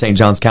that here in St.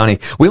 Johns County.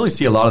 We only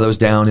see a lot of those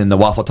down in the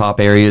Waffle Top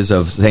areas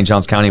of St.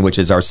 Johns County, which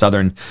is our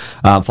southern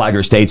Flagler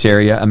Estates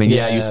area. I mean,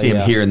 you see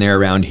them here and there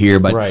around here,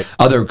 but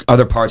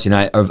other parts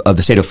of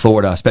the state of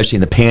Florida, especially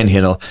in the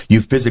Panhandle, you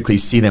physically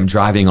see them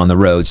driving on the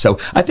road. So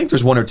I think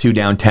there's one or two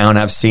downtown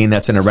I've seen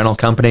that's in a rental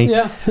company.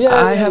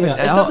 I haven't.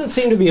 It doesn't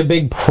seem to be a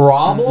big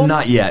problem.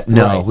 Not yet.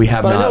 No, we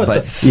have not.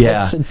 But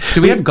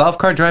do we have golf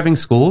cart driving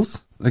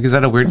schools? Like, is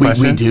that a weird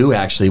question? We do,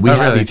 actually. We have.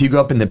 Really? If you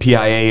go up in the PIA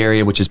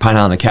area, which is Pine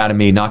Island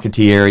Academy,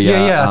 Nocatee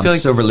area, I feel like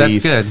Silverleaf, that's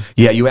good.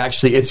 Yeah,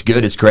 it's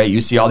good. It's great.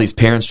 You see all these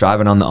parents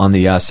driving on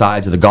the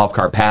sides of the golf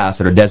cart paths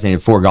that are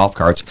designated for golf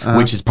carts,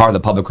 which is part of the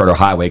public road or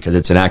highway because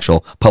it's an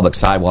actual public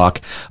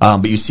sidewalk.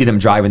 But you see them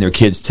driving their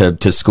kids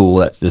to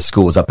school. The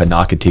school is up in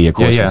Nocatee, of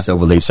course, in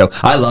Silverleaf. So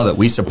I love it.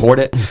 We support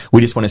it.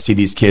 We just want to see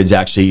these kids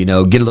actually,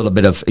 get a little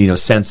bit of,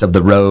 sense of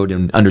the road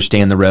and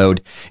understand the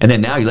road. And then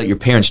now you let your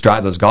parents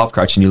drive those golf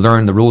carts and you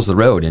learn the rules of the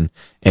road. road,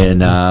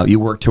 and you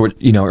work toward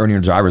earning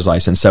your driver's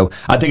license. So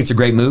I think it's a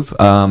great move.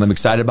 I'm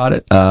excited about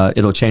it.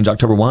 It'll change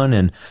October 1,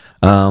 and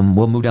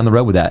we'll move down the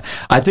road with that.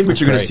 I think what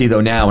you're going to see,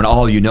 though, now, and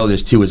all of you know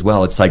this too as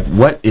well, it's like,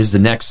 what is the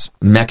next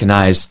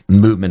mechanized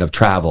movement of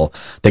travel?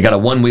 They got a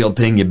one-wheeled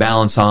thing you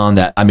balance on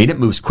that, it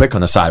moves quick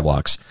on the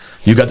sidewalks.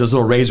 You got those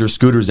little Razor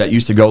scooters that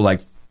used to go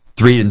like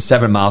 3 and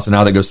 7 miles an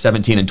hour that go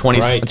 17 and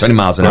 20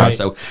 miles an hour.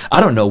 So I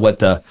don't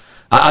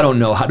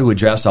know how to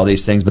address all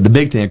these things, but the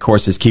big thing, of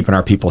course, is keeping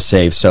our people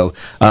safe. So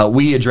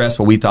we addressed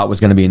what we thought was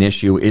going to be an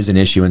issue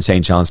in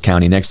St. Johns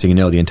County. Next thing you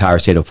know, the entire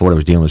state of Florida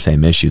was dealing with the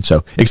same issue.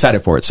 So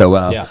excited for it. So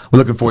we're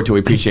looking forward to it. We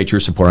appreciate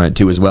your support on it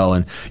too as well,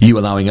 and you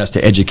allowing us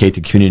to educate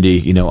the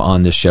community,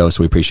 on this show.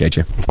 So we appreciate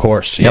you. Of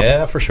course. Yep.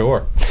 Yeah, for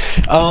sure.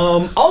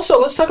 Also,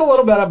 let's talk a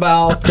little bit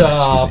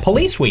about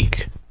Police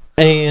Week.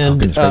 And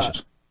goodness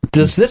gracious.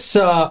 Does this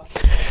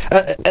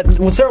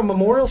was there a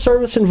memorial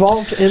service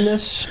involved in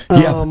this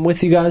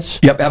with you guys?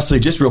 Yep,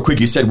 absolutely. Just real quick,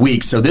 you said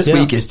week. So this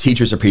week is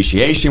Teachers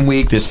Appreciation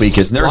Week. This week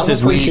is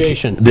Nurses Week.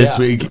 This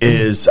week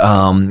is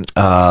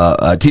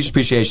Teachers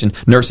Appreciation,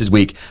 Nurses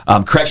Week,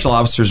 Correctional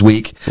Officers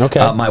Week. Okay.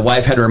 My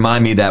wife had to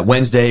remind me that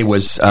Wednesday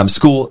was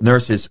School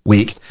Nurses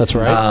Week. That's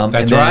right.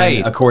 That's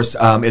right. Of course,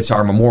 it's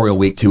our Memorial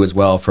Week too as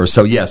well.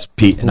 So yes,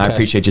 Pete, and I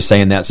appreciate you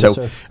saying that. Yes,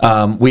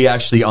 so we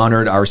actually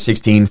honored our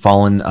 16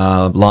 fallen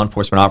law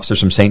enforcement officers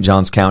from St.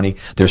 Johns County.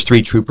 There's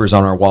 3 troopers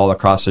on our wall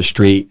across the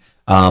street.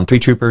 3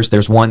 troopers.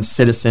 There's 1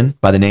 citizen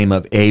by the name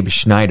of Abe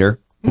Schneider.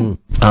 In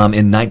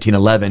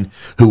 1911,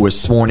 who was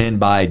sworn in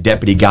by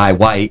Deputy Guy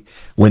White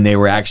when they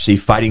were actually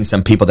fighting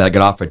some people that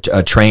got off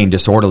a train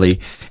disorderly,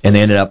 and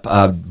they ended up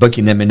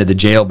booking them into the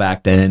jail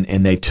back then,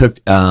 and they took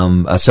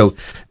so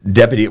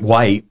Deputy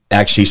White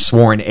actually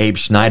swore in Abe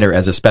Schneider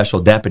as a special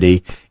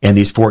deputy, and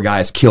these 4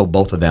 guys killed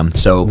both of them.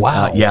 So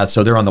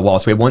so they're on the wall.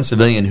 So we have 1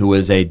 civilian who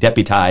was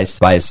deputized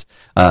by a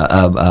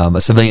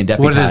civilian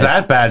deputy. What does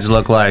that badge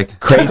look like?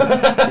 Crazy.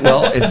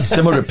 Well, it's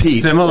similar to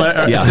Pete.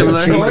 Similar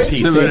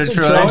to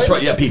Troy.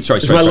 Yeah, Pete.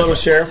 Sorry. My little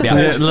sheriff. Yeah.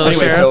 Little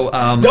Anyway, sheriff. so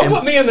Don't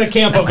put me in the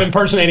camp of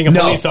impersonating a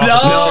police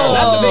officer. No.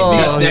 That's a big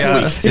deal. That's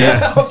next week.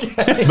 Yeah.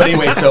 Okay. But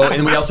anyway,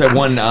 and we also have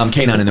 1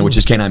 canine in there, which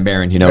is Canine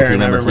Baron. If you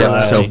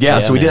remember. So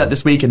we did that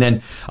this week, and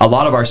then a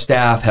lot of our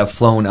staff have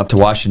flown up to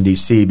Washington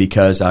D.C.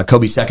 because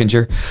Kobe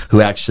Seckinger, who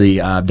actually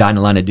died in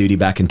the line of duty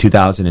back in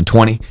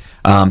 2020.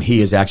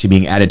 He is actually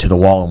being added to the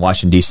wall in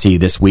Washington, D.C.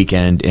 this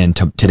weekend and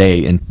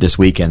today and this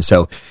weekend.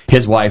 So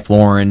his wife,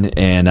 Lauren,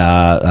 and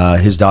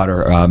his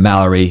daughter,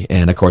 Mallory,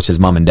 and, of course, his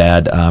mom and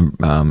dad,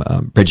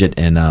 Bridget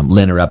and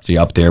Lynn, are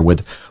up there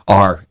with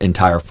our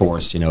entire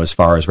force, as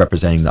far as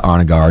representing the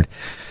Honor Guard.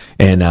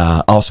 And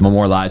also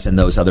memorializing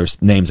those other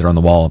names that are on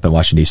the wall up in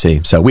Washington,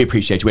 D.C. So we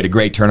appreciate you. We had a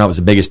great turnout. It was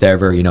the biggest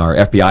ever. Our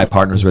FBI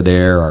partners were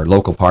there. Our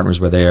local partners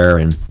were there.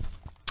 And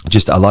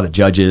just a lot of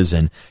judges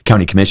and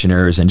county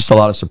commissioners and just a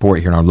lot of support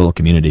here in our little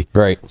community.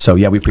 Right. So,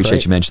 we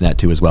appreciate you mentioning that,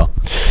 too, as well.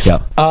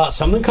 Yeah.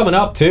 Something coming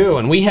up, too.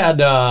 And we had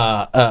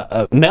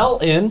Mel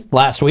in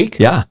last week.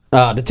 Yeah.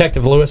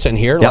 Detective Lewis in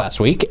here last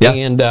week. Yeah.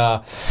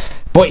 And...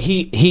 boy,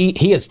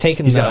 he has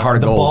taken got a heart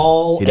of the gold.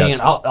 ball He does.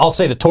 and I'll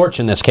say the torch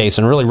in this case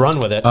and really run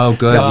with it. Oh,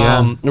 good,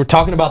 yeah. We're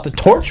talking about the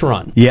torch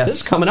run. Yes.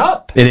 This is coming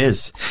up. It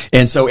is.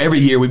 And so every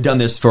year we've done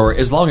this for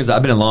as long as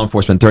I've been in law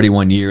enforcement,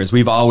 31 years.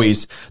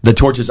 The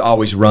torch has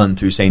always run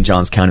through St.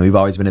 Johns County. We've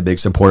always been a big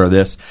supporter of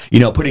this.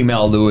 Putting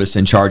Mel Lewis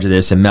in charge of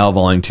this and Mel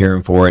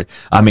volunteering for it.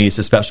 It's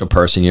a special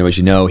person. As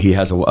you know, he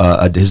has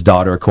his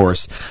daughter, of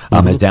course,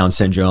 has Down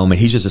syndrome, and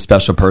he's just a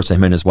special person,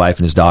 him and his wife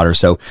and his daughter.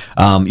 So,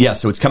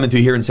 so it's coming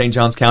through here in St.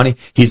 Johns County.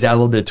 He's added a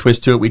little bit of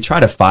twist to it. We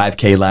tried a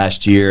 5K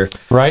last year.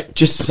 Right.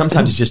 Just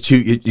sometimes it's just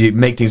you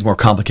make things more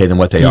complicated than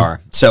what they are.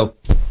 So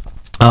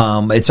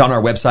it's on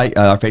our website,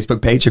 our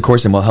Facebook page, of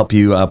course, and we'll help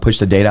you push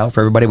the date out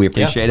for everybody. We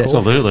appreciate it.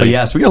 Absolutely.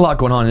 But so we got a lot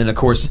going on. And then, of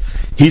course,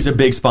 he's a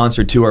big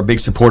sponsor, too, our big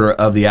supporter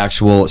of the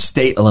actual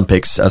state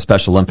Olympics,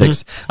 Special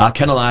Olympics.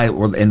 Ken and I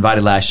were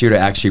invited last year to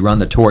actually run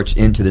the torch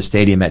into the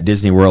stadium at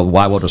Disney World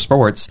Wide World of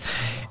Sports.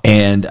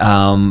 And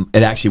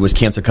it actually was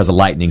canceled because of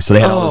lightning. So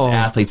they had all those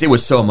athletes. It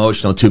was so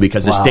emotional, too,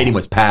 because the stadium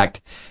was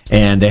packed.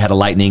 And they had a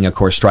lightning, of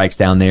course, strikes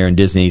down there in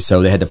Disney.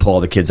 So they had to pull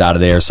all the kids out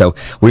of there. So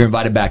we were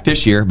invited back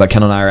this year. But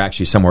Ken and I are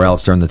actually somewhere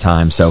else during the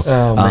time. So,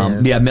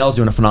 Mel's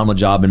doing a phenomenal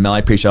job. And Mel, I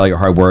appreciate all your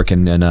hard work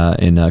and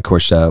of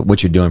course,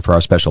 what you're doing for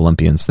our Special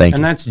Olympians. Thank you.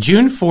 And that's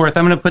June 4th.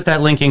 I'm going to put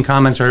that link in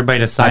comments for everybody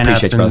to sign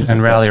up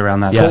and rally around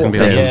that. Yeah. That's going to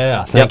be awesome.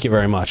 Yeah, thank you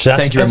very much.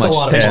 Thank you very much. A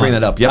lot of Thanks for fun.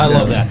 bringing that up. Yep. I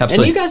love that.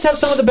 Absolutely. And you guys have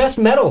some of the best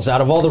medals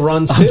out of all the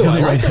runs, too. I'm telling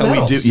you right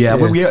now, we do. Yeah,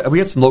 we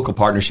had some local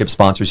partnership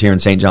sponsors here in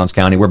St. Johns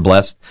County. We're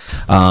blessed.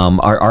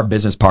 Our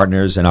business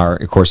partners and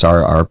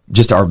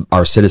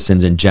our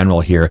citizens in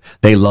general here,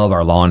 they love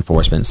our law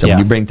enforcement. So when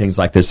you bring things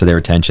like this to their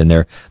attention,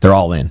 they're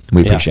all in.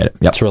 We appreciate it.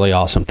 Yep. It's really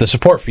awesome. The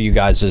support for you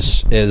guys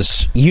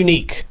is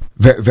unique.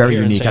 Very, very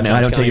unique.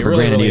 I don't take it for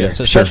granted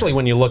either. Especially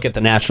when you look at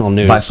the national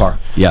news. By far,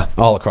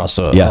 all across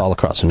the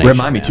nation.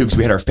 Remind me too, because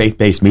we had our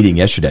faith-based meeting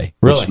yesterday,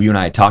 which you and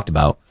I had talked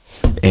about.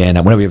 And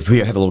whenever we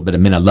have a little bit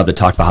of minute, I'd love to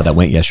talk about how that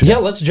went yesterday. Yeah,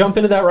 let's jump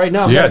into that right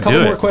now. I've Yeah, got a couple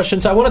do more it.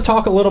 questions. I want to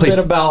talk a little Please.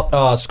 bit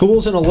about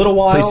schools in a little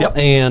while Please, yep.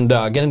 and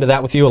get into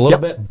that with you a little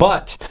Yep. bit.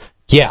 But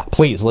yeah,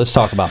 please, let's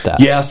talk about that.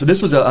 Yeah, so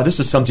this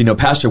is something.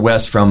 Pastor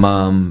West from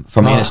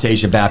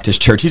Anastasia Baptist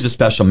Church. He's a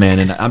special man,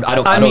 and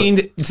I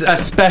mean, it's a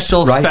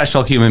special, Right?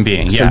 special human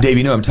being. So, Yeah. Dave,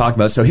 you know what I'm talking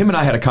about. So, him and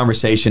I had a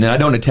conversation, and I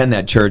don't attend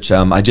that church.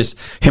 Him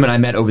and I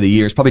met over the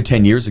years, probably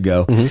 10 years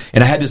ago,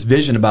 and I had this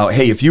vision about,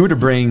 hey, if you were to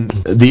bring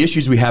the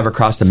issues we have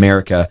across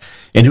America,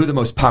 and who are the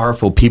most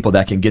powerful people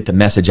that can get the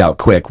message out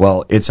quick?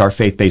 Well, it's our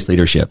faith-based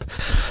leadership.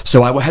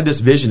 So, I had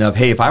this vision of,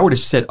 hey, if I were to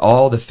sit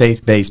all the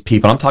faith-based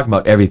people, I'm talking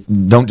about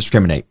don't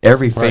discriminate,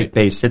 every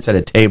faith-based sits at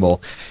a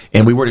table,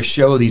 and we were to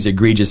show these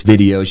egregious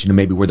videos,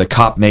 maybe where the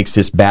cop makes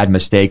this bad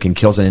mistake and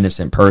kills an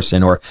innocent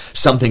person, or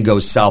something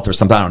goes south or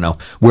something, I don't know,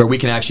 where we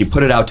can actually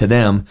put it out to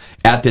them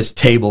at this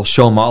table,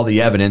 show them all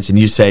the evidence, and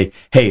you say,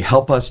 hey,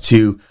 help us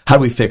how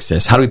do we fix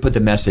this? How do we put the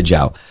message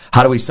out?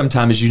 How do we,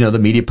 sometimes, the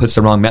media puts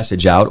the wrong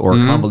message out or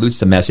convolutes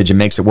the message and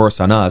makes it worse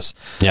on us.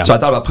 Yeah. So I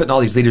thought about putting all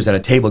these leaders at a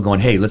table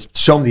going, hey, let's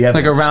show them the Like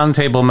evidence. a round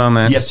table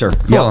moment. Yes, sir.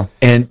 Cool. Yeah.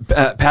 And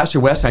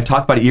Pastor West and I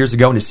talked about it years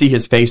ago, and to see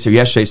his face there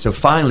yesterday, so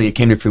finally it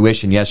came to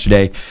fruition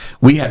yesterday.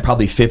 We had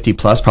probably 50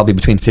 plus, probably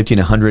between 50 and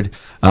 100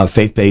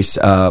 faith-based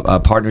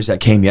partners that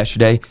came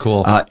yesterday.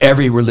 Cool.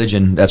 Every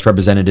religion that's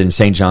represented in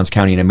St. Johns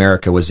County in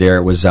America was there.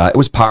 It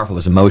was powerful. It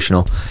was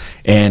emotional.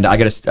 And I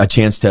got a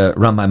chance to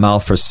run my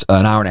mouth for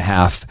an hour and a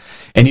half.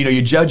 And,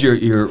 you judge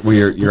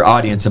your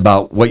audience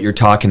about what you're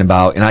talking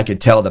about, and I could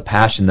tell the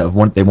passion of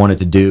what they wanted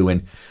to do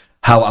and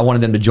how I wanted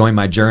them to join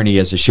my journey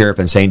as a sheriff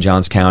in St.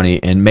 Johns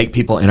County and make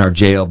people in our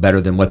jail better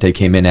than what they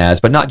came in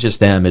as. But not just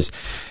them, is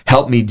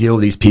help me deal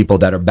with these people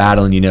that are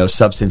battling,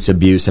 substance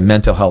abuse and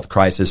mental health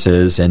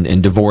crises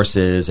and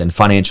divorces and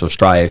financial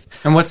strife.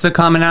 And what's the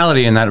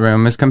commonality in that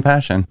room is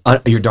compassion.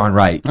 You're darn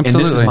right. Absolutely. And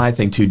this is my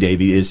thing too,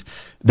 Davey, is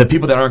the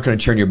people that aren't going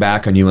to turn your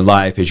back on you in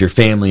life is your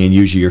family and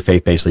usually your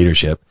faith-based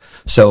leadership.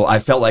 So I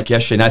felt like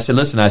yesterday,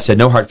 and I said,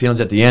 no hard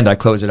feelings at the end. I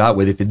closed it out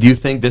with, if you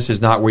think this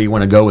is not where you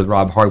want to go with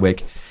Rob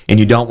Hardwick, and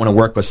you don't want to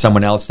work with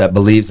someone else that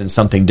believes in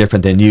something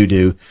different than you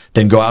do,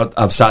 then go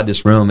outside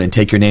this room and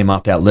take your name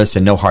off that list,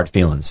 and no hard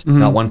feelings.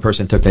 Not one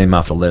person took the name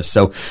off the list.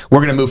 So we're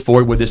going to move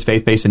forward with this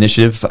faith-based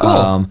initiative.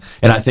 Cool.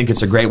 And I think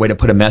it's a great way to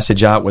put a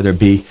message out, whether it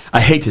be, I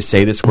hate to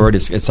say this word,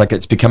 it's like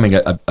it's becoming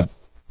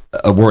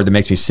a word that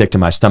makes me sick to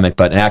my stomach,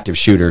 but active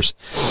shooters,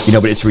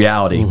 but it's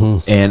reality.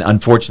 And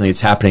unfortunately,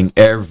 it's happening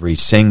every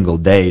single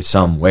day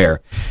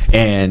somewhere.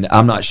 And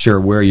I'm not sure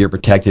where you're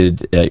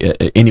protected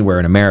anywhere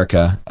in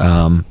America,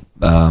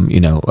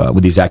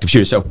 with these active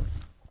shooters. So,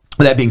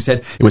 with that being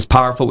said, it was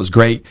powerful. It was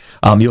great.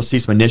 You'll see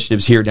some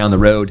initiatives here down the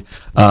road,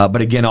 but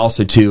again,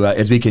 also too,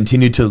 as we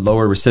continue to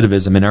lower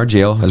recidivism in our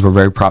jail, as we're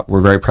very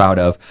proud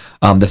of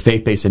the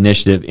faith-based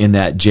initiative in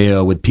that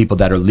jail with people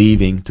that are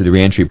leaving through the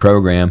reentry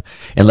program,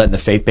 and letting the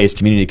faith-based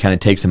community kind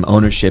of take some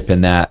ownership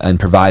in that and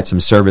provide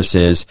some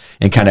services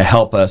and kind of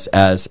help us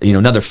as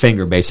another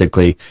finger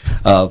basically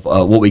of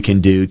what we can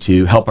do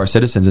to help our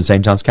citizens in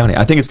St. Johns County.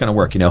 I think it's going to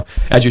work.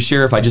 As your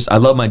sheriff, I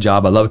love my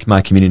job. I love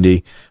my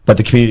community, but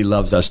the community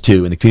loves us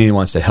too, and the community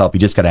wants to help. You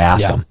just got to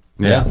ask them.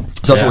 Yeah.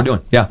 So that's what we're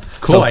doing. Yeah.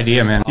 Cool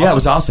idea, man. Yeah, it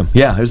was awesome.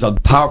 Yeah, there was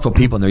powerful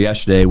people in there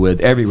yesterday with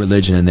every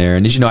religion in there.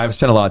 And as you know, I've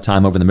spent a lot of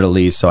time over in the Middle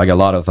East, so I got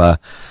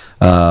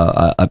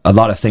a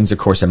lot of things, of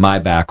course, in my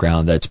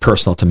background that's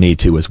personal to me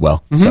too as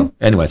well. So,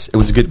 anyways, it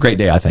was a great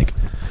day, I think.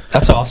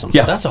 That's awesome.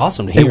 Yeah, that's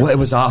awesome to hear. It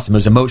was awesome. It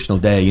was an emotional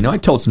day. I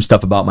told some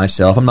stuff about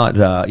myself. I'm not,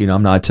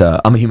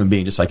 I'm a human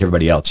being just like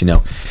everybody else,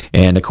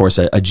 And of course,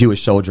 a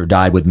Jewish soldier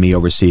died with me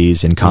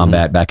overseas in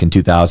combat back in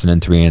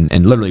 2003,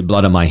 and literally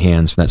blood on my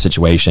hands from that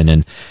situation.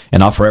 And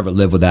I'll forever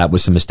live with that,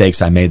 with some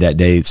mistakes I made that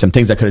day, some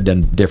things I could have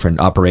done different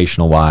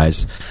operational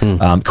wise.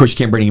 Of course, you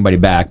can't bring anybody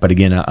back, but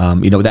again,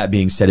 with that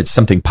being said, it's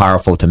something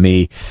powerful to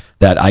me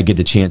that I get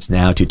the chance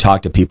now to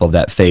talk to people of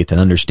that faith and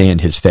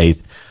understand his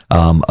faith,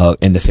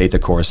 in the faith,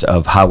 of course,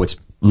 of how it's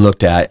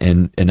looked at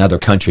in other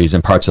countries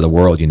and parts of the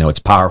world. It's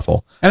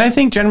powerful. And I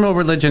think general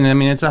religion,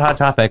 it's a hot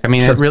topic.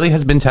 Sure. It really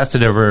has been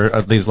tested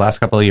over these last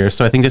couple of years.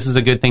 So I think this is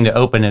a good thing to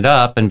open it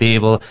up and be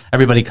able,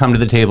 everybody come to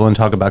the table and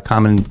talk about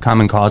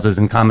common causes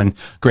and common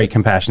great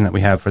compassion that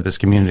we have for this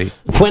community.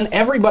 When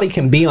everybody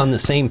can be on the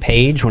same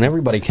page, when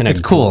everybody can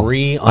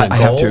agree on a goal, I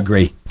have to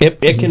agree.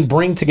 It can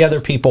bring together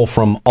people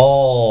from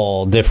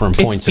all different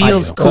points of view. It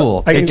feels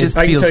cool. I can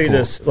tell you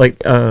this, like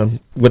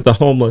with the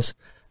homeless,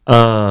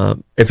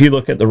 if you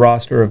look at the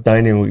roster of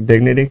Dining with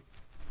Dignity,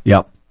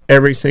 Yep.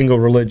 every single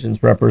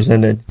religion's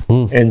represented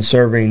in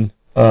serving,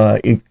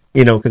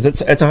 because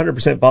it's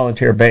 100%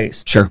 volunteer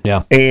based. Sure.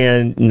 Yeah.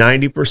 And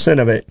 90%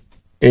 of it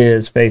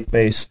is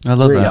faith-based I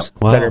love groups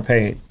that. Wow. that are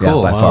paying.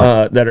 Cool. Yeah, by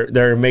far. That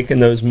are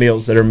making those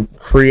meals, that are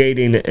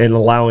creating and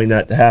allowing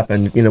that to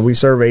happen. We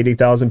serve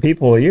 80,000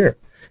 people a year,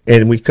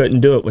 and we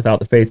couldn't do it without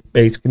the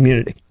faith-based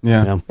community.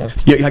 Yeah.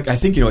 Yeah, I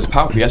think, it's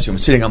powerful. Yesterday, I'm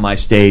sitting on my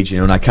stage,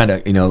 and I kind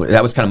of,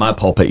 that was kind of my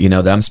pulpit,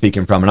 that I'm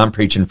speaking from, and I'm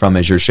preaching from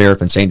as your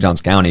sheriff in St.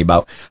 Johns County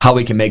about how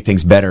we can make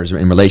things better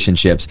in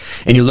relationships.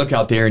 And you look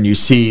out there and you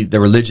see the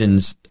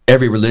religions,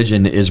 every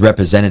religion is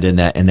represented in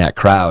that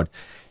crowd.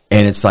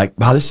 And it's like,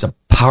 wow, this is a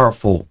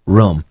powerful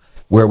room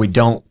where we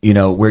don't,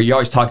 where you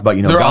always talk about,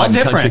 they're God all and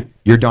different. Country.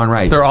 You're darn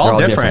right. They're all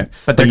different,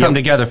 but they come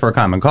together for a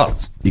common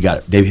cause. You got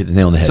it. Dave hit the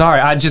nail on the head. Sorry,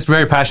 I'm just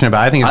very passionate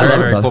about it. I think it's a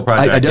very cool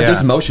project.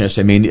 It's emotionless.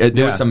 I mean,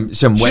 there was some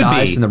wet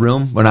eyes in the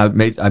room when I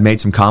made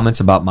some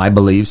comments about my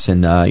beliefs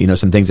and,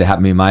 some things that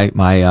happened to me in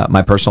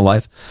my personal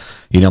life.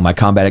 My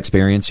combat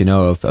experience,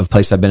 of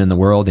places I've been in the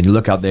world. And you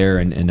look out there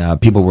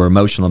and people were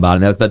emotional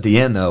about it. But at the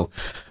end, though,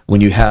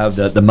 when you have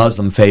the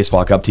Muslim face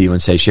walk up to you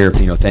and say, Sheriff,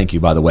 thank you,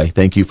 by the way.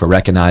 Thank you for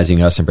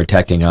recognizing us and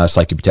protecting us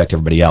like you protect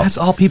everybody else. That's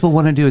all people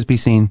want to do is be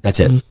seen.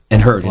 That's it.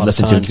 And heard and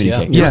listen to and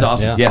communicate. It was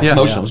awesome. Yeah, it's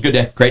emotional. It was a good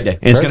day. Great day.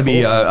 And it's going to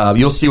be,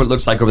 you'll see what it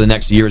looks like over the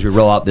next year as we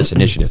roll out this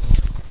initiative.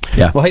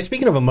 Yeah. Well, hey,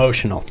 speaking of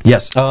emotional.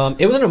 Yes. It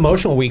was an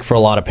emotional week for a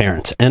lot of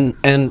parents.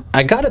 And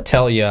I got to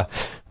tell you,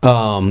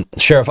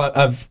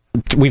 Sheriff,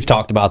 we've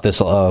talked about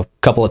this a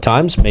couple of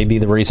times. Maybe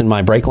the reason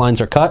my brake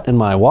lines are cut and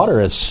my water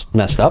is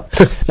messed up.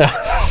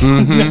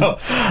 No.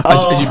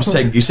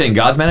 You saying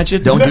God's mad at you?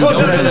 Don't do it. We're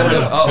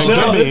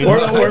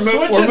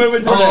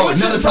moving to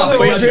another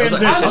topic.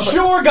 I'm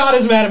sure God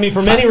is mad at me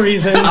for many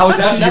reasons. I was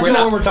actually that's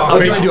not what we're talking I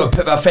was going to do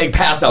a fake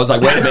pass. I was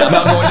like, wait a minute, I'm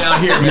not going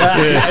down here.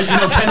 As you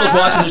know, Kendall's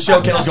watching the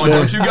show. Kendall's going,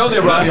 don't you go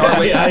there, Robbie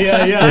Hardwick.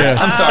 Yeah.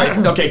 I'm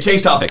sorry. Okay,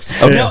 change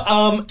topics. Okay. No,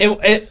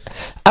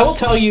 I will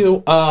tell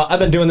you, I've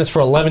been doing this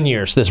for 11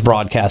 years, this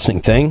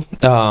broadcasting thing,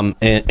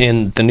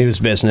 in the news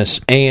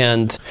business,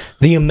 and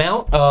the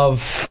amount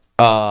of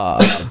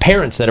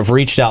parents that have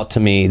reached out to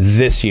me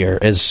this year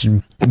is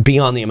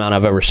beyond the amount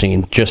I've ever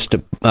seen, just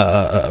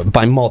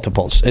by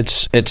multiples.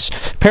 It's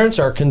parents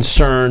are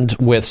concerned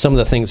with some of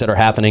the things that are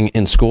happening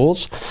in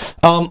schools.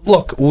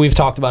 Look, we've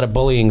talked about it.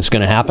 Bullying is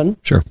going to happen.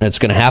 Sure, it's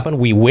going to happen.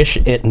 We wish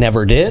it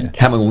never did. It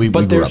happened when we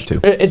grew up too.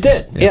 It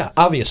did. Yeah,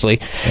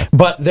 obviously. Yeah.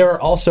 But there are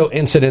also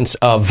incidents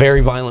of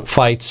very violent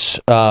fights.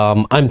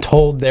 I'm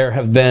told there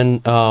have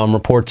been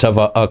reports of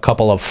a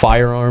couple of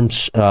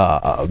firearms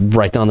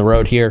right down the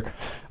road here.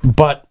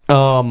 But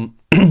the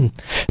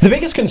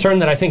biggest concern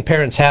that I think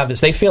parents have is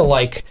they feel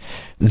like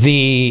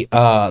they've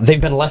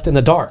been left in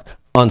the dark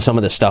on some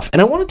of this stuff. And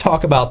I want to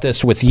talk about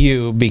this with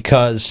you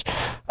because,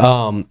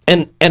 and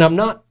I'm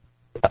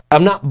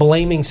not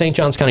blaming St.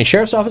 Johns County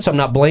Sheriff's Office. I'm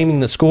not blaming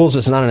the schools.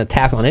 It's not an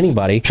attack on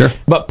anybody. Sure.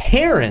 But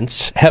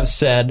parents have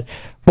said,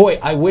 boy,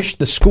 I wish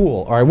the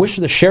school or I wish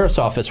the sheriff's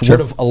office would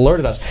have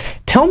alerted us.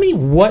 Tell me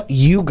what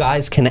you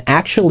guys can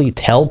actually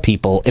tell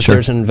people if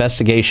there's an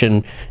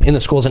investigation in the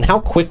schools and how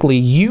quickly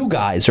you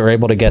guys are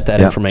able to get that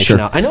information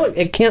out. I know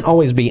it can't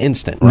always be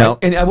instant, right? No,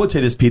 and I will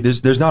tell you this, Pete,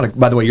 there's not a,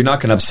 by the way, you're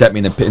not going to upset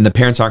me and the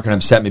parents aren't going to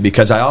upset me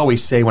because I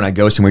always say when I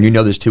go somewhere, and you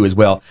know this too as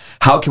well,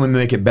 how can we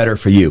make it better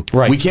for you?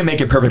 Right. We can't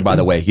make it perfect, by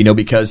the way,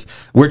 because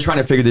we're trying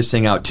to figure this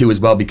thing out too as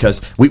well because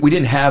we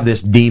didn't have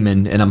this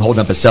demon, and I'm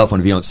holding up a cell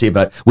phone if you don't see it,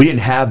 but we didn't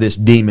have this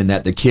demon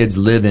that the kids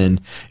live in.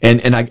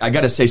 And I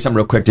got to say something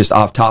real quick, just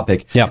off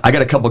topic. Yeah. I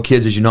got a couple of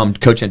kids, as you know, I'm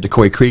coaching at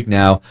Decoy Creek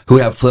now, who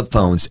have flip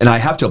phones. And I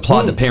have to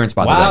applaud the parents,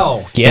 by the way.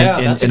 Wow.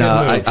 Yeah, that's a good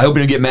move. I hope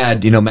you don't get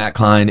mad, Matt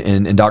Klein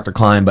and Dr.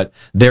 Klein, but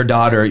their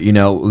daughter,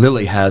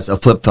 Lily, has a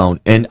flip phone.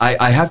 And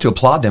I have to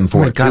applaud them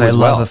for it, God, too, as I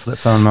well. love a flip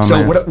phone moment.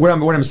 So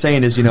what I'm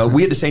saying is,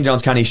 we at the St.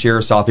 Johns County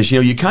Sheriff's Office,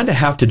 you kind of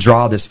have to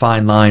draw this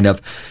fine line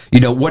of,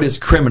 what is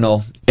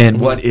criminal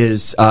and what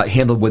is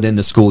handled within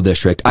the school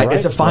district.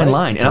 It's a fine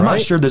line. And I'm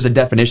not sure there's a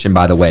definition,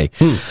 by the way.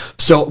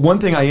 So one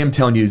thing I am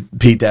telling you,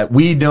 Pete, that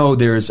we know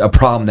there's a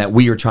problem that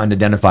we are trying to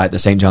identify at the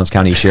St. Johns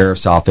County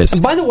Sheriff's Office.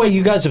 And by the way,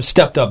 you guys have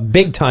stepped up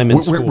big time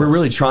in schools. We're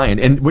really trying.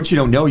 And what you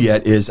don't know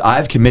yet is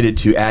I've committed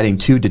to adding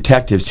 2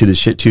 detectives to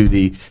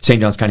the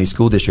St. Johns County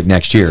School District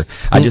next year.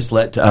 I just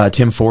let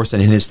Tim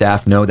Forson and his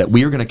staff know that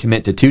we are going to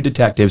commit to 2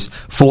 detectives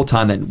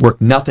full-time that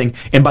work nothing.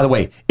 And by the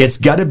way, it's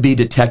got to be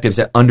detectives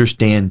that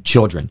understand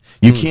children.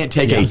 You can't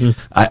take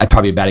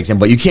probably a bad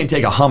example, but you can't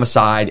take a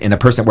homicide and a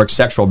person that works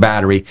sexual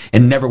battery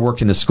and never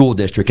worked in the school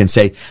district and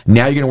say,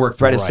 now you're going to work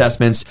threat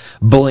assessments,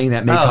 bullying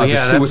that may cause a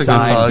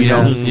suicide.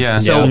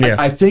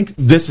 I think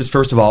this is,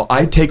 first of all,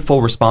 I take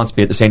full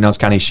responsibility at the St. Johns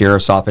County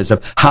Sheriff's Office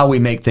of how we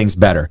make things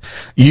better.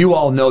 You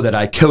all know that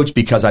I coach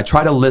because I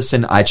try to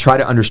listen, I try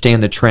to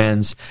understand the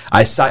trends,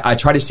 I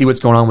try to see what's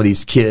going on with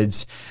these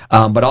kids,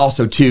 but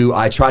also, too,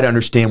 I try to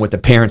understand what the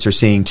parents are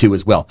seeing, too,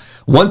 as well.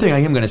 One thing I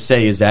am going to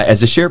say is that as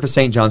the Sheriff of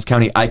St. Johns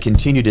County, I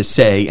continue to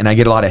say, and I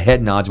get a lot of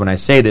head nods when I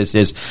say this,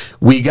 is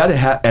we got to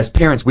have, as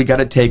parents, we got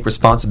to take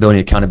responsibility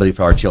and accountability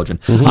for our children.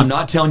 I'm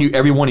not telling you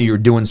every one of you are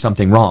doing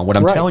something wrong. What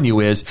I'm telling you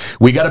is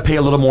we got to pay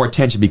a little more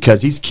attention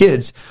because these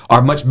kids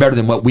are much better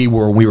than what we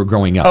were when we were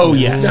growing up. Oh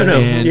yes,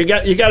 you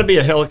got to be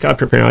a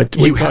helicopter parent.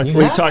 We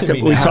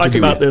talked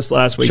about this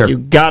last week. Sure. You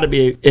got to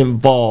be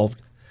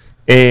involved,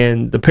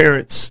 and the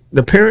parents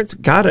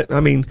got it. I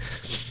mean,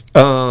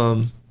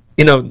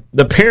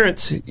 the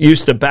parents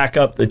used to back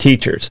up the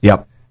teachers.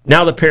 Yep.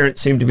 now the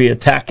parents seem to be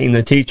attacking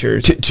the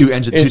teachers. Two separate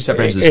ends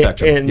of the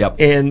spectrum.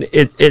 And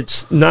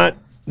it's not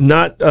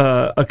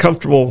a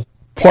comfortable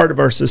part of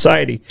our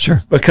society.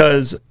 Sure.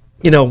 Because,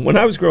 when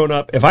I was growing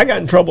up, if I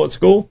got in trouble at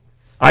school,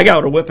 I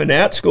got a whipping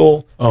at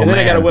school, and then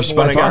I got a whipping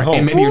when I got home.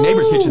 And maybe your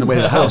neighbors hit you on the way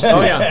to the house, too.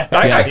 Oh, yeah.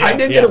 I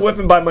did get a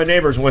whipping by my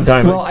neighbors one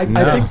time. Well, I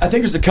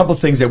think there's a couple of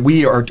things that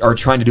we are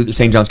trying to do at the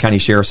St. Johns County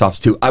Sheriff's Office,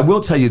 too. I will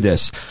tell you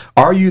this.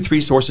 Our Youth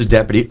Resources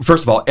deputy,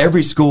 first of all,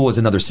 every school is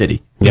another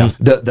city. Yeah.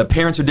 The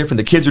parents are different,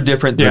 the kids are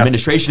different, the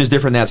administration is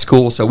different in that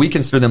school, so we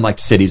consider them like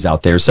cities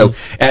out there. So,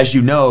 as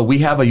you know, we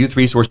have a Youth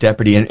Resource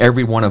deputy in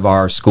every one of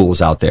our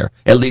schools out there,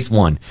 at least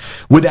one.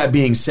 With that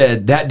being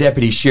said, that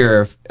deputy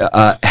sheriff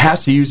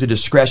has to use the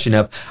discretion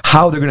of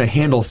how they're going to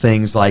handle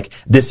things like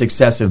this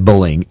excessive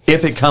bullying.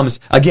 If it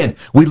comes, again,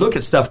 we are looking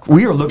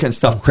at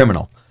stuff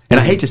criminal. And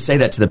I hate to say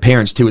that to the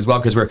parents, too, as well,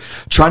 because we're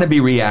trying to be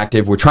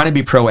reactive, we're trying to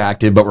be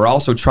proactive, but we're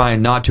also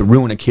trying not to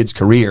ruin a kid's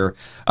career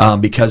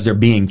because they're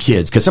being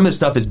kids. Because some of this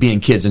stuff is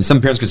being kids, and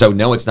some parents can say,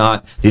 no, it's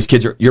not. These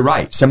kids are, you're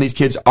right. Some of these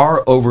kids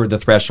are over the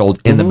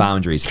threshold in the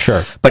boundaries.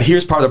 Sure. But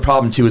here's part of the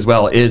problem, too, as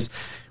well, is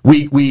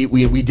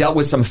we dealt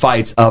with some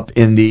fights up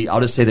in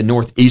I'll just say the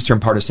northeastern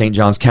part of St.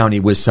 Johns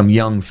County with some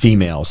young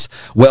females.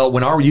 Well,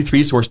 when our youth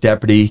resource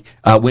deputy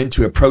went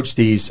to approach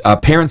these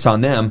parents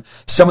on them,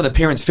 some of the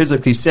parents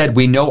physically said,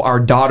 we know our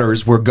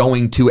daughters were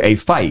going to a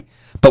fight,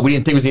 but we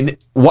didn't think it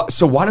was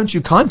so why don't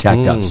you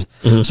contact us?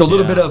 So a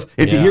little bit of,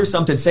 if you hear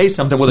something, say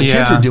something. Well, the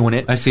kids are doing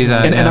it. I see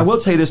that. And I will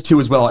tell you this too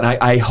as well, and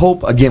I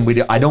hope, again,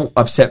 I don't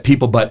upset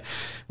people, but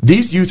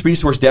these youth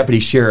resource deputy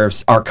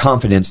sheriffs are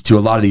confidants to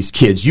a lot of these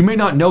kids. You may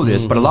not know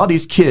this, but a lot of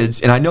these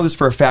kids, and I know this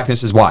for a fact, and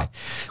this is why.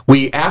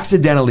 We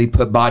accidentally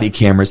put body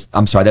cameras.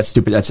 I'm sorry, that's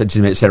stupid. I said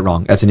it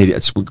wrong. That's an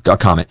idiot. That's a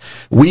comment.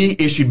 We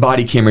issued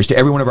body cameras to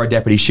every one of our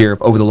deputy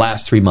sheriff over the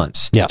last 3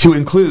 months to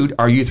include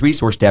our youth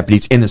resource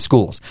deputies in the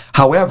schools.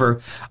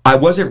 However, I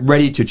wasn't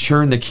ready to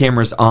turn the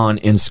cameras on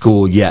in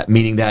school yet,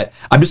 meaning that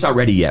I'm just not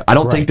ready yet. I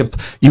don't think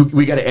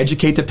we got to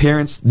educate the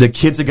parents. The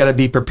kids have got to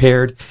be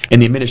prepared, and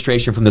the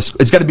administration from the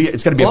school. It's got to be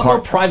a lot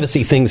more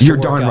privacy things. You're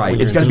darn right.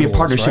 It's got to be a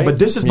partnership. Right? But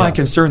this is my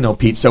concern, though,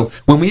 Pete. So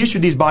when we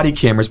issued these body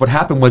cameras, what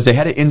happened was they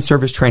had an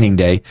in-service training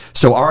day.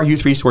 So our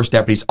youth resource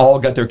deputies all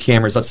got their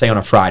cameras, let's say, on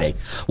a Friday.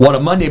 Well, on a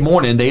Monday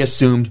morning, they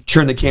assumed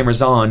turn the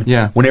cameras on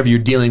whenever you're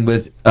dealing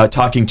with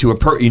talking to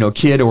a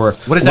kid or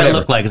what does that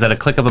look like? Is that a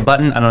click of a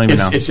button? I don't even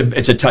know.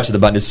 It's a touch of the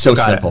button. It's so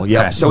simple. Yeah.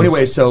 Okay. So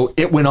anyway, so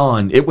it went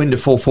on. It went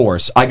into full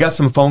force. I got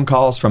some phone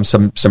calls from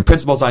some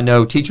principals I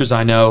know, teachers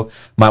I know,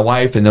 my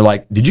wife, and they're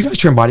like, "Did you guys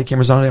turn body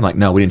cameras on?" I'm like,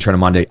 "No, we didn't turn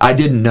them on today." I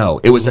didn't know.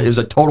 It was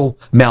a total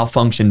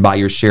malfunction by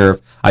your sheriff.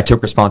 I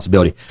took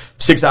responsibility.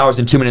 6 hours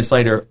and 2 minutes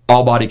later,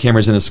 all body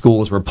cameras in the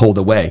schools were pulled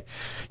away.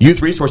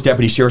 Youth resource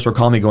deputy sheriffs were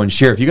calling me going,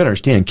 "Sheriff, you got to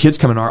understand, kids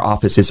come in our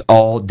offices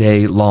all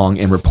day long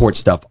and report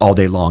stuff all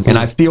day long." And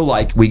I feel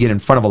like we get in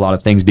front of a lot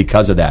of things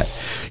because of that.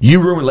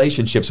 You ruin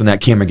relationships when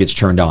that camera gets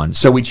turned on.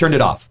 So we turned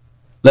it off.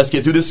 Let's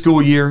get through this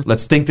school year.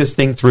 Let's think this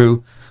thing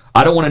through.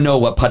 I don't want to know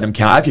what Putnam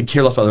County. I could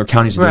care less what other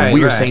counties are doing.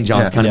 We are St.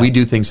 Johns County. We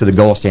do things to the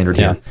goal standard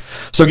here.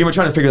 So again, we're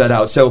trying to figure that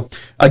out. So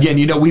again,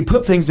 we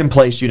put things in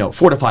place.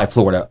 Fortify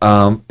Florida.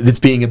 That's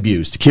being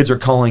abused. Kids are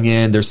calling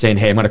in. They're saying,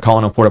 "Hey, I'm going to call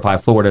in on Fortify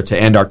Florida to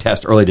end our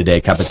test early today,"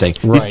 type of thing.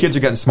 These kids are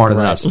getting smarter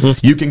than us.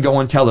 You can go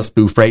on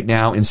Telespoof right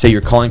now and say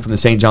you're calling from the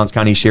St. Johns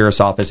County Sheriff's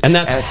Office, and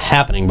that's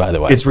happening, by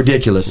the way. It's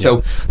ridiculous.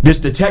 So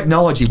the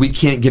technology we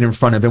can't get in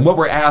front of, and what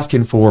we're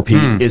asking for,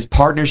 Pete, is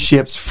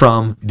partnerships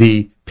from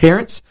the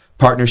parents.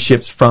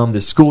 Partnerships from the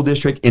school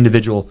district,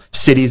 individual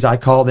cities, I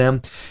call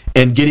them,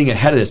 and getting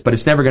ahead of this, but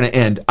it's never going to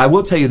end. I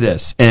will tell you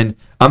this, and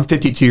I'm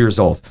 52 years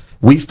old.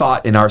 We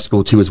fought in our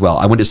school, too, as well.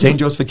 I went to St.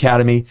 Joseph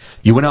Academy.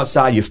 You went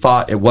outside, you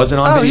fought. It wasn't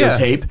on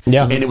videotape.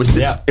 And it was,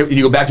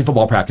 you go back to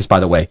football practice, by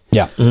the way.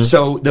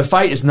 So the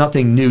fight is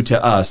nothing new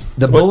to us.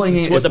 The bullying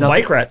is what the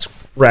bike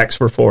racks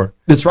were for.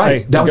 That's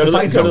right. Hey, that was the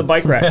fight zone. Go to the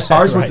bike racks.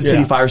 Ours was the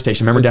city fire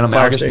station. Remember down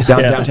in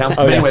downtown?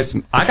 Oh, anyways,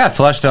 I got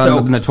flushed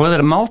in the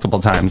toilet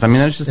multiple times. I mean,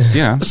 it's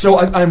just, So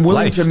I'm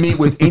willing to meet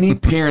with any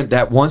parent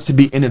that wants to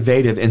be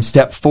innovative and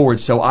step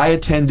forward. So I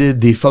attended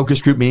the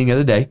focus group meeting of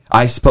the day.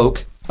 I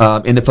spoke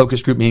in the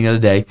focus group meeting of the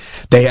day.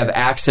 They have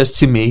access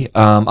to me.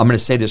 I'm going to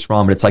say this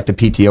wrong, but it's like the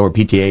PTO or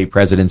PTA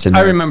presidents in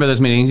there. I remember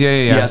those meetings.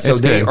 Yeah. So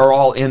they are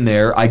all in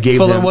there. I gave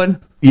Fullerwood?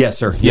 them... Yes,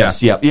 sir.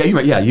 Yes. Yeah. You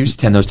used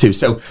to attend those too.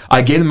 So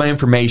I gave them my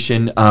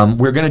information.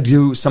 We're going to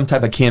do some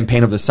type of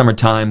campaign over the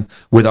summertime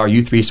with our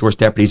youth resource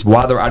deputies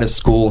while they're out of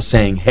school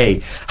saying,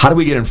 "Hey, how do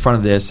we get in front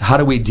of this? How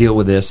do we deal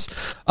with this?"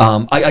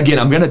 I'm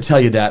going to tell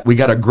you that we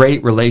got a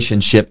great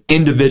relationship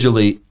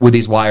individually with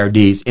these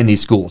YRDs in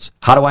these schools.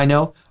 How do I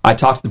know? I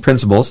talk to the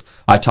principals,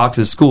 I talk to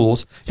the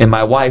schools, and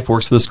my wife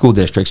works for the school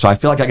district. So I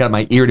feel like I got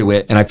my ear to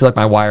it, and I feel like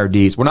my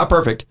YRDs, we're not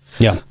perfect,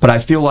 but I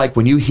feel like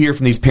when you hear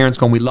from these parents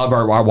going, "We love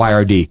our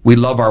YRD, we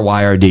love our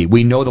YRD,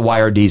 we know the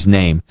YRD's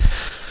name."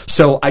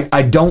 So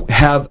I don't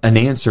have an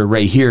answer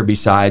right here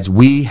besides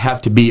we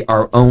have to be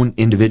our own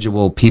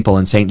individual people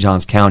in St.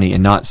 Johns County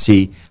and not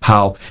see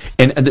how.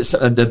 And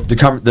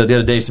the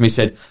other day somebody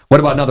said, what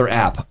about another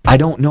app? I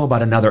don't know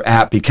about another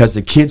app because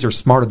the kids are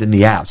smarter than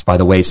the apps, by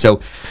the way.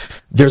 So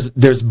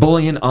there's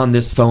bullying on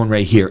this phone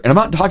right here. And I'm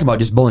not talking about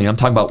just bullying. I'm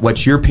talking about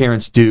what your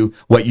parents do,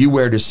 what you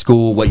wear to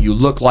school, what you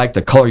look like,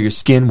 the color of your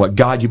skin, what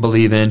God you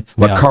believe in,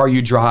 what car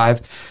you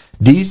drive.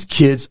 These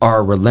kids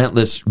are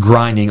relentless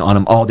grinding on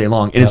them all day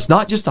long. And it's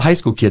not just the high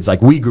school kids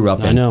like we grew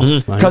up in. I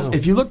know. Because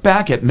if you look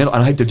back at middle,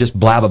 and I hate to just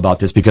blab about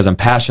this because I'm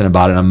passionate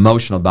about it, I'm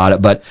emotional about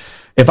it, but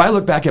if I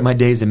look back at my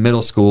days in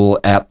middle school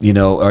at,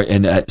 or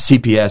in at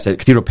CPS, at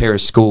Cathedral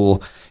Parish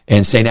School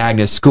and St.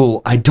 Agnes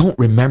School, I don't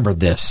remember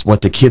this,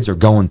 what the kids are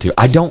going through.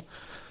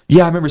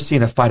 I remember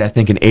seeing a fight, I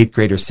think, in 8th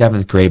grade or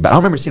 7th grade, but I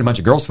don't remember seeing a bunch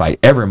of girls fight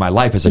ever in my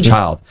life as a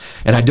child.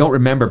 And I don't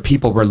remember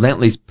people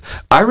relentlessly.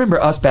 I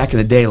remember us back in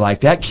the day,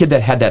 like that kid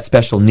that had that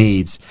special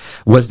needs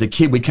was the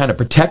kid we kind of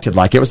protected.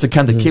 Like it was the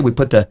kind of kid we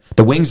put the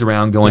wings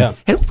around going,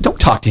 hey, don't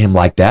talk to him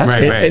like that.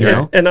 Right.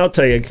 And I'll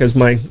tell you, because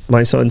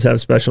my sons have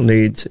special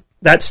needs,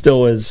 that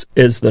still is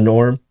the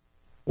norm.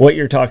 What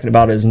you're talking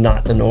about is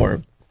not the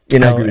norm.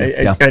 And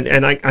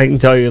I can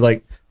tell you,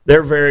 like,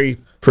 they're very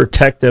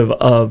protective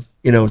of,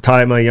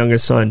 Ty, my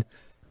youngest son,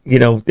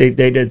 they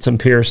did some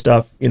peer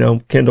stuff,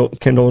 Kendall,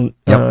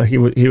 he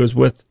was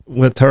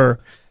with her.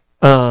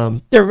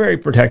 They're very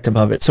protective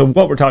of it. So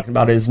what we're talking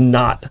about is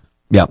not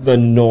the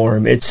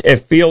norm.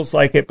 It feels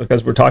like it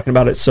because we're talking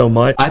about it so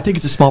much. I think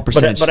it's a small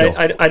percentage.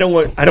 But I don't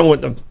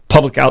want the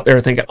public out there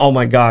thinking, oh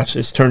my gosh,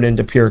 it's turned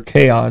into pure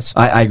chaos.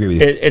 I agree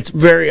with you. It's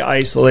very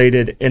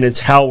isolated, and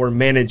it's how we're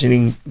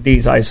managing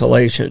these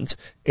isolations.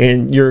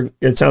 And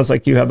it sounds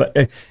like you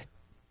have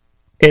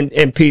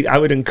And Pete, I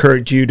would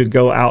encourage you to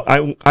go out.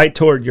 I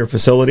toured your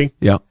facility.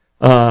 Yeah.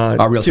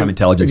 Our real-time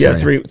intelligence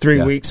area.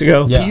 three weeks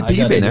ago. Yeah,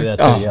 you've been there.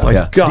 Oh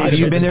my God! Have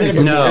you been there?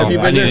 No,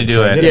 I need to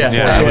do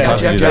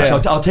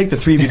it. I'll take the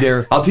three of you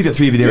there. I'll take the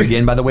three of you there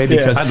again, by the way,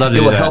 because I'd love to it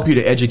do will that. help you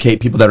to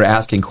educate people that are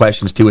asking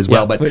questions too as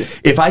well. But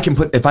if I can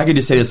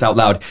just say this out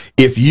loud,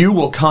 if you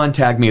will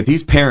contact me, if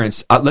these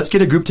parents, let's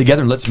get a group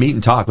together and let's meet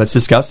and talk. Let's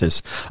discuss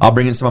this. I'll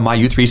bring in some of my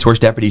youth resource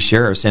deputy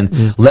sheriffs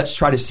and let's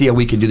try to see how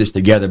we can do this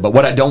together. But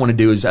what I don't want to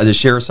do is, as a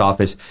sheriff's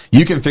office,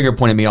 you can finger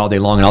point at me all day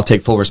long and I'll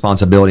take full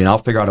responsibility and I'll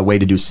figure out a way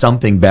to do something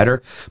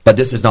better. But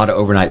this is not an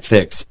overnight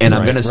fix. And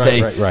I'm going to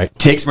say,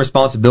 take some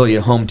responsibility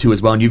at home too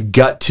as well. And you've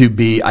got to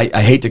be, I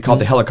hate to call it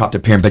the helicopter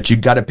parent, but you've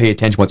got to pay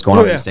attention to what's going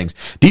on with these things.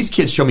 These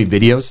kids show me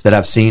videos that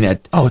I've seen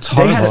at, it's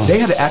horrible. They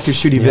had an active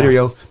shooting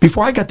video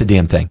before I got the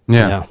damn thing.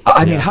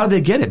 I mean, how do they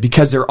get it?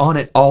 Because they're on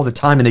it all the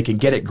time and they can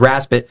get it,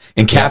 grasp it,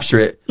 and capture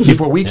it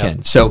before we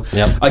can. So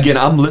again,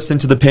 I'm listening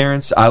to the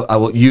parents. I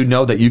will,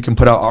 that you can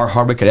put out our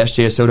Hardwick at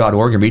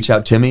sjso.org and reach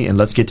out to me and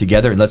let's get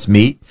together and let's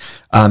meet.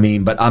 I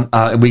mean,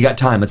 but we got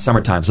time. It's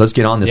summertime, so let's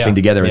get on this thing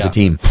together as a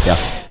team.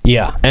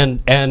 Yeah,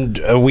 and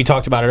we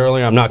talked about it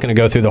earlier. I'm not going to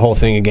go through the whole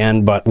thing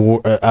again, but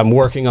I'm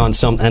working on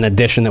an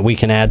addition that we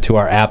can add to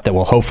our app that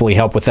will hopefully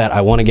help with that.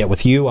 I want to get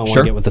with you. I want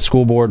to get with the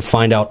school board,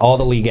 find out all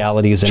the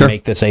legalities, and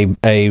make this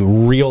a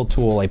real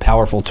tool, a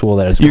powerful tool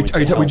that is going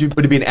to help.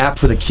 Would it be an app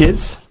for the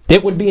kids?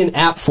 It would be an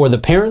app for the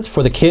parents,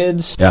 for the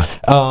kids,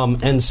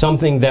 and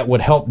something that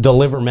would help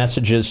deliver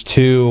messages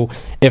to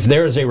if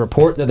there is a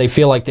report that they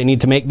feel like they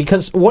need to make.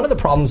 Because one of the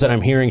problems that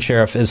I'm hearing,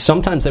 Sheriff, is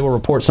sometimes they will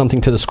report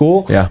something to the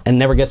school and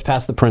never gets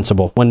past the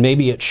principal, when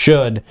maybe it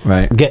should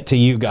get to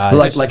you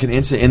guys. Like an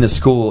incident in the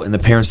school and the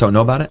parents don't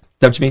know about it? Is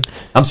that what you mean?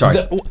 I'm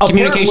sorry.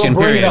 Communication,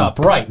 bring period. it up.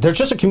 Right. There's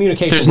just a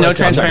communication. There's no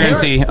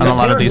transparency on a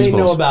lot of these schools. The parent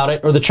may know about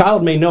it, or the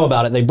child may know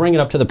about it. They bring it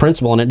up to the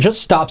principal, and it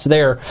just stops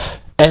there.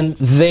 And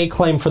they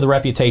claim for the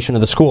reputation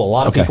of the school. A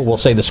lot of people will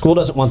say the school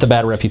doesn't want the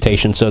bad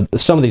reputation, so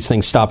some of these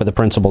things stop at the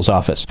principal's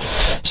office.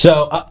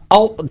 So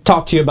I'll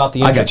talk to you about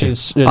the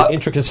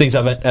intricacies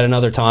of it at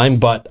another time.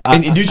 But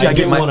usually I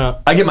get my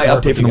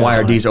update from the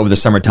YRDs over the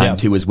summertime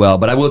too as well.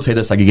 But I will tell you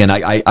this,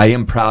 I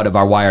am proud of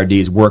our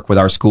YRDs work with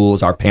our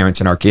schools, our parents,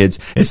 and our kids.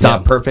 It's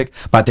not perfect,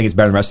 but I think it's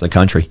better than the rest of the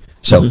country.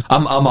 So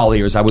I'm all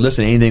ears. I would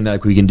listen to anything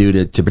that we can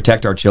do to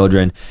protect our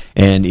children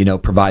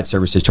and provide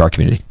services to our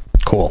community.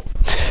 Cool.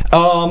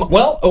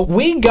 Well,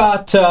 we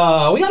got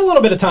a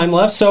little bit of time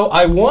left, so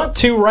I want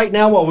to right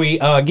now, while we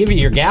give you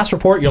your gas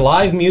report, your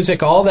live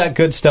music, all that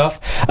good stuff,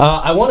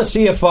 I want to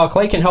see if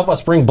Clay can help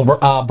us bring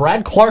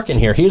Brad Clark in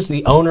here. He's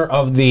the owner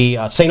of the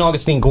St.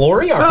 Augustine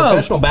Glory, our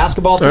professional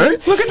basketball team.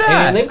 Right. Look at that.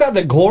 And they've got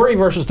the Glory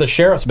versus the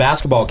Sheriffs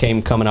basketball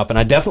game coming up, and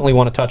I definitely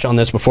want to touch on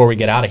this before we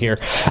get out of here.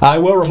 I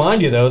will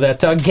remind you, though,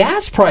 that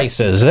gas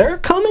prices, they're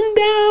coming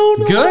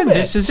down a little bit.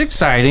 This is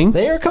exciting.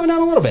 They are coming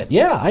down a little bit.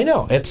 Yeah, I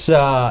know. It's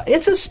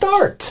a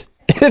start.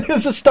 It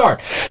is a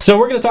start. So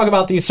we're going to talk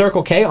about the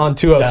Circle K on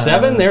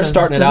 207. They're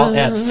starting it out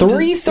at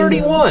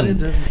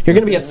 3:31. You're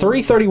going to be at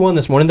 3:31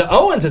 this morning. The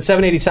Owens at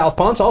 780 South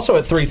Ponce also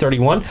at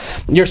 3:31.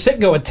 Your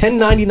Citgo at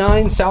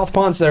 1099 South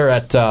Ponce, they're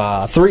at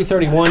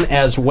 3:31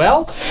 as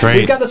well. Great.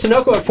 We've got the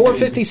Sunoco at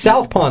 450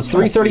 South Ponce,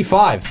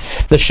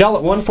 3:35. The Shell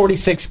at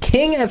 146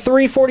 King at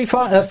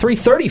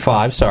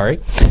 3:35. Sorry.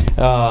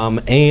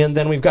 And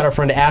then we've got our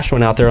friend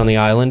Ashwin out there on the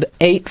island,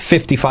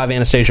 855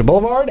 Anastasia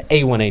Boulevard,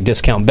 A1A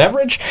Discount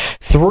Beverage,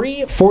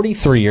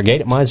 343. Your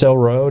gate at Mizell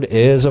Road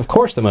is, of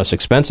course, the most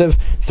expensive,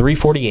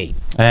 348.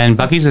 And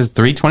Buc-ee's is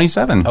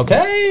 327.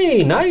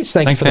 Okay, nice.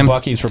 Thanks for Tim. the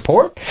Buc-ee's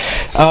report.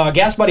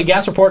 Gas Buddy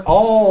Gas Report,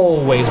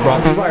 always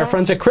brought to you by our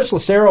friends at Chris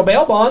Lucero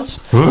Bail Bonds.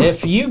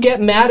 If you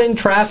get mad in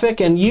traffic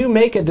and you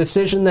make a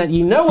decision that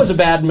you know is a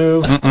bad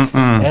move,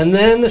 and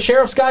then the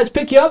sheriff's guys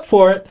pick you up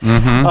for it,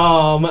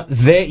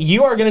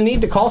 you are going to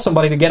need to call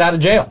somebody to get out of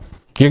jail.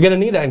 You're going to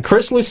need that. And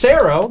Chris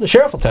Lucero, the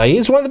sheriff will tell you,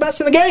 he's one of the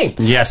best in the game.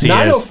 Yes, he is.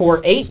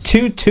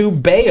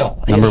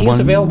 904-822-BAIL. And he's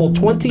available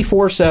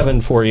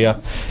 24/7 for you.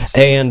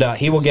 And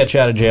he will get you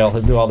out of jail.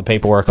 He'll do all the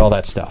paperwork, all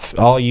that stuff.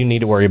 All you need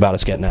to worry about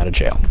is getting out of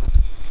jail.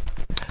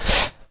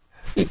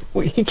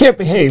 He can't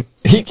behave.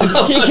 He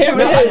can't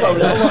behave over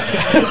there.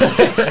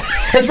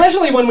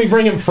 Especially when we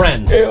bring him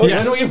friends.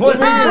 When we bring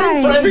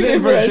friends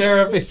in for the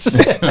sheriff.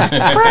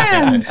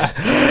 Friends!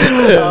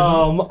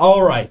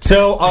 All right.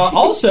 So,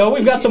 also,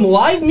 we've got some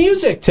live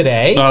music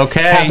today.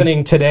 Okay.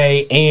 Happening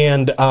today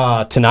and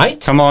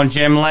tonight. Come on,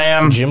 Jim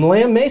Lamb. Jim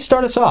Lamb may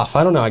start us off.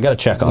 I don't know. I got to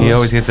check on this. You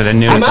always get to the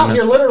new. I'm out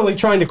here literally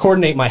trying to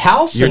coordinate my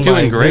house. You're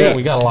doing great. Yeah,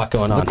 we got a lot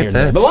going on here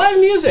today. this. But live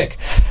music.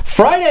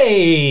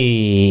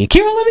 Friday.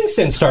 Kira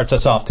Livingston starts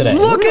us off today.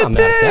 Look at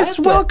this.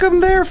 Welcome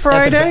there,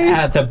 Friday.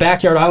 At the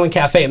Backyard Island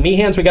Cafe at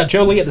Meehan's. We got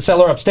Joe Lee at the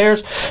cellar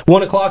upstairs.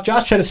 1 o'clock.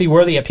 Josh Tennessee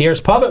Worthy at Pierre's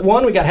Pub at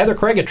 1. We got Heather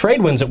Craig at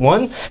Tradewinds at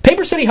 1.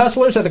 Paper City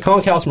Hustlers at the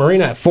Conch House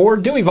Marina at 4.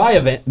 Dewey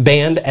Via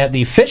Band at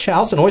the Fish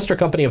House and Oyster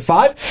Company at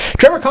 5.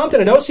 Trevor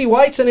Compton at O.C.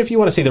 White's. And if you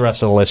want to see the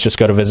rest of the list, just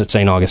go to visit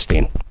St.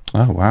 Augustine.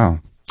 Oh, wow.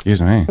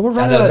 Excuse me. We're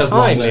running out of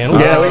time, man. We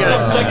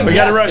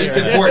got to rush. It's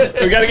important.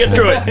 We got to get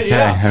through it.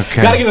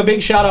 Okay. Got to give a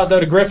big shout out, though,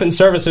 to Griffin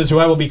Services, who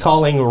I will be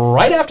calling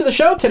right after the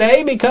show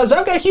today because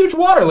I've got a huge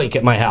water leak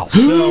at my house.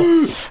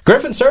 So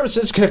Griffin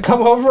Services can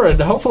come over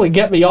and hopefully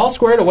get me all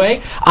squared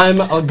away. I'm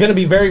going to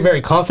be very,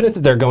 very confident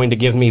that they're going to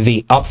give me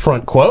the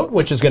upfront quote,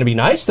 which is going to be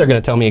nice. They're going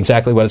to tell me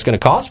exactly what it's going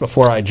to cost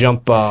before I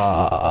jump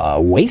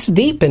waist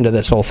deep into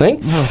this whole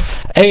thing.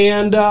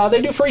 And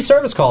they do free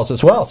service calls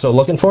as well. So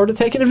looking forward to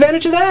taking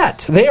advantage of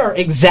that. They are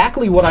exactly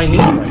what I need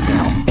right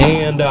now.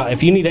 And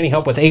if you need any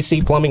help with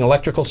AC, plumbing,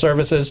 electrical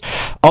services,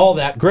 all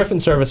that, Griffin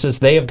Services,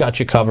 they have got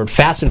you covered.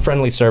 Fast and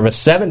friendly service,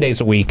 7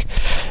 days a week.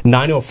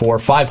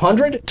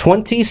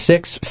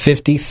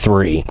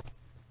 904-500-2653.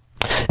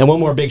 And one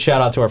more big shout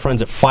out to our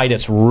friends at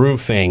Fidus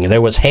Roofing.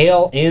 There was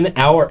hail in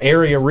our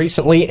area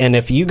recently, and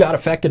if you got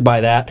affected by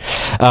that,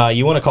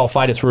 you want to call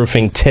Fidus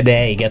Roofing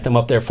today. Get them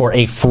up there for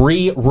a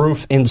free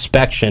roof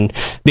inspection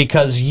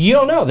because you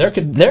don't know. There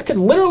could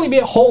literally be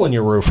a hole in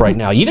your roof right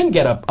now. You didn't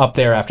get up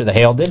there after the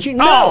hail, did you?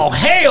 No. Oh,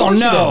 hell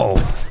no.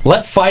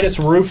 Let Fidus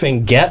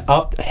Roofing get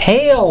up.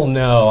 Hell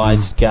no. I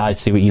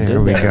see what you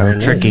did there.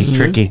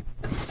 Tricky.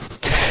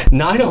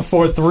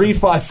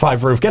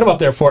 904-355-ROOF. Get them up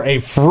there for a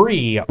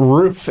free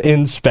roof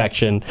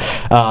inspection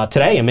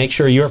today and make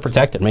sure you are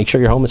protected. Make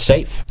sure your home is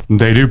safe.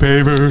 They do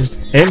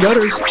pavers. And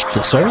gutters.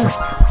 Yes, sir.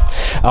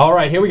 All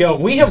right, here we go.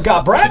 We have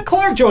got Brad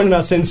Clark joining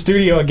us in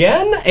studio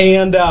again,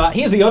 and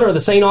he is the owner of the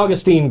St.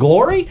 Augustine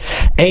Glory,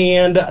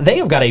 and they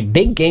have got a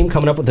big game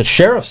coming up with the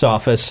Sheriff's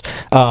Office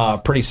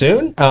pretty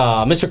soon.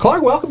 Mr.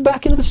 Clark, welcome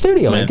back into the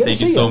studio. Man, Good thank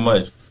to you see so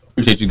much.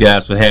 Appreciate you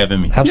guys for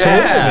having me.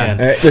 Absolutely, man.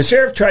 The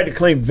sheriff tried to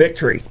claim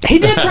victory. He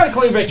did try to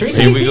claim victory.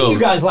 He beat you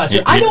guys last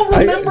year. I don't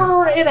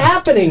remember it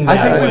happening that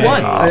I think way. we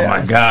won. Oh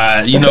my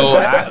God! You know,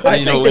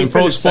 in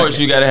pro sports,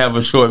 you got to have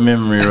a short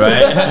memory,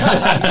 right?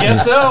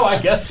 I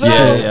guess so.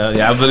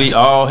 Yeah. I believe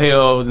all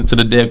hail to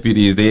the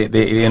deputies.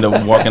 They end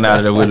up walking out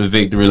of there with a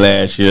victory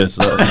last year.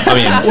 So I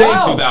mean,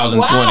 2020.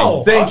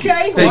 Wow. Thank you.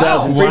 Okay.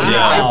 Wow.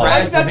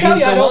 I tell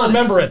you, I don't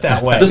remember it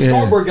that way. The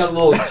scoreboard got a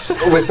little.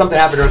 Something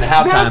happened during the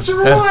halftime. That's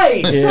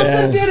right.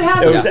 Something did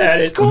happen It was at the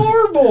added,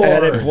 scoreboard.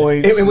 Added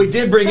points. And we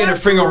did bring in a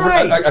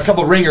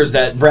couple ringers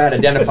that Brad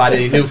identified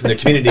and he knew from the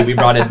community we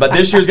brought in. But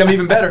this year's going to be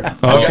even better. We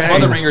got some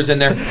other ringers in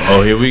there.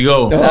 Oh, here we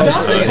go.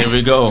 Here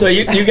we go. So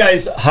you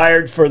guys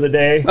hired for the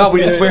day? Oh,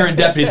 we just swear in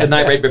deputies the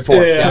night right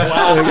before. Yeah.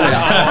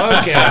 Wow.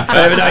 Okay. I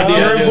have an idea.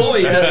 They're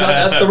employees.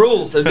 That's the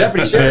rules. The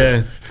deputy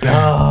sheriff.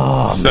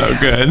 So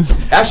good.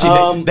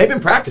 Actually, they've been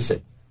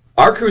practicing.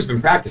 Our crew's been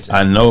practicing.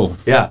 I know.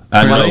 Yeah.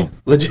 I know.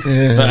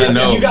 Legit. I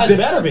know. You guys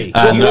better be.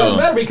 I You know. guys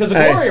better be because the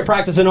Glory are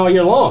practicing all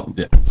year long.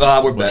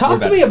 We're Talk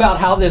to me about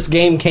how this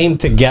game came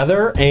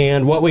together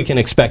and what we can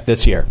expect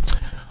this year.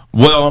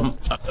 Well,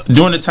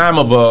 during the time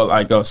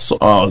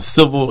of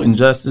civil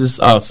injustice,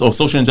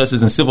 social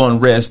injustice and civil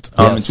unrest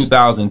in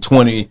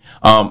 2020,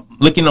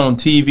 looking on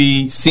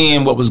TV,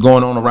 seeing what was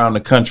going on around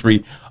the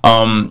country,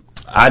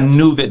 I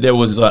knew that there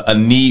was a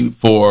need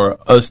for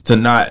us to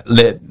not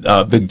let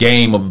the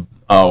game of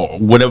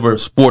whatever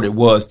sport it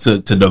was to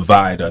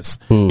divide us.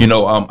 You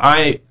know,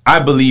 I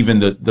believe in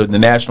the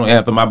national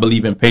anthem. I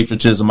believe in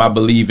patriotism. I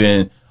believe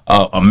in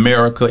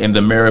America and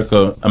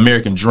the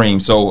American dream.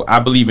 So I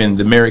believe in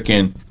the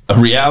American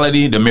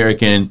reality, the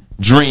American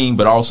dream,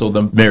 but also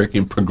the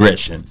American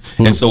progression.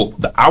 And so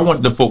I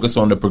wanted to focus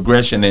on the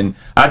progression. And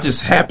I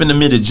just happened to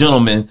meet a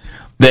gentleman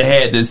that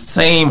had the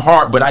same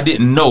heart, but I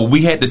didn't know.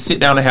 We had to sit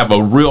down and have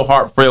a real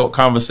heartfelt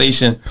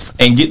conversation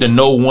and get to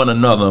know one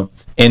another.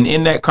 And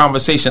in that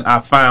conversation,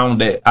 I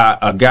found that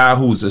a guy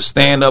who's a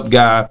stand-up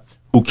guy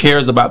who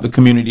cares about the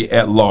community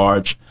at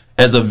large,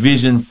 has a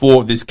vision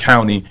for this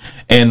county,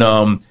 and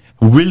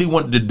really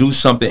wanted to do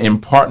something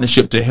in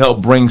partnership to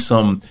help bring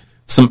some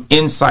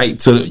insight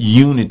to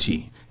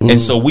unity.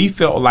 And so we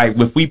felt like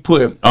if we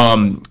put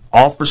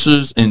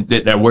officers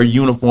that wear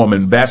uniform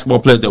and basketball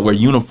players that wear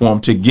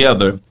uniform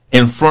together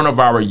in front of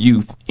our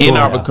youth in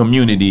our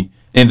community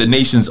in the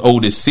nation's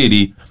oldest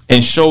city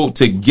and show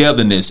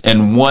togetherness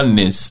and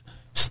oneness,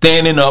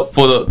 standing up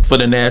for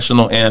the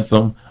national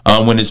anthem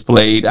when it's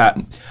played.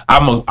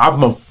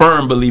 I'm a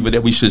firm believer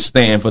that we should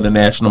stand for the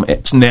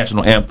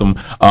national anthem.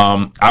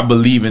 I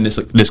believe in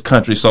this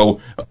country, so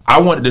I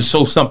wanted to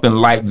show something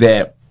like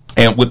that,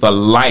 and with a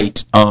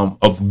light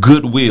of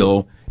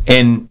goodwill.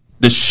 And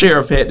the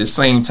sheriff had the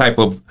same type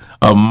of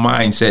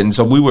mindset, and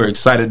so we were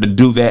excited to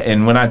do that.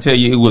 And when I tell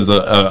you, it was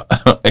a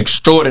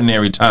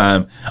extraordinary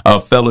time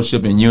of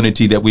fellowship and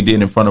unity that we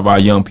did in front of our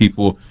young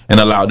people and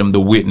allowed them to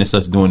witness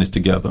us doing this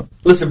together.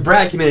 Listen,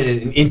 Brad came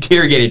in and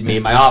interrogated me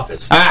in my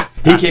office.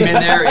 He came in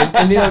there,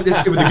 and you know,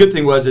 the good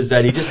thing was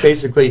that he just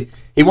basically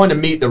he wanted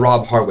to meet the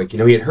Rob Hardwick. You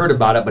know, he had heard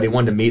about it, but he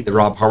wanted to meet the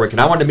Rob Hardwick, and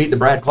I wanted to meet the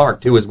Brad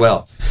Clark too as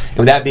well. And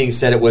with that being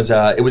said, it was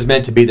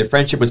meant to be. The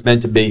friendship was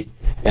meant to be,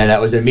 and that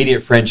was an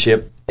immediate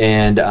friendship.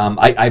 And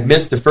I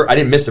missed I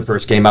didn't miss the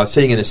first game. I was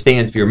sitting in the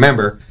stands. If you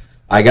remember,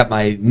 I got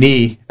my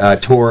knee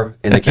tore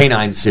in the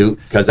canine suit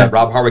because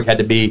Rob Hardwick had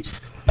to be.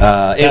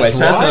 Anyway, that's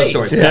another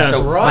story. Yeah.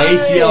 So my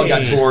ACL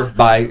got tore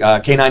by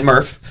Canine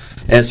Murph.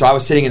 And so I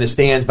was sitting in the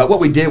stands, but what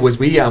we did was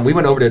we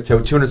went over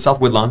to 200 South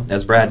Woodlawn,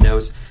 as Brad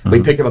knows.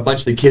 We picked up a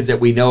bunch of the kids that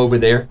we know over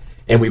there,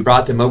 and we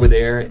brought them over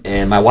there.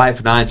 And my wife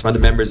and I and some other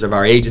members of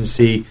our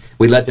agency,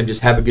 we let them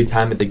just have a good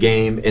time at the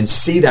game and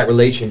see that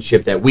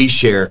relationship that we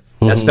share,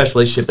 that special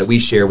relationship that we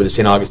share with the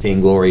St. Augustine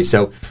Glory.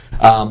 So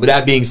with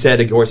that being said,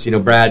 of course, you know,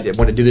 Brad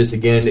want to do this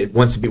again. We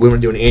want to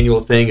do an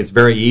annual thing. It's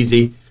very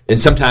easy. And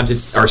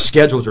sometimes our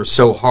schedules are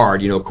so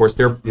hard. You know, of course,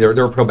 they're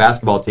a pro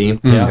basketball team,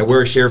 and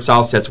we're a sheriff's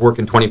office that's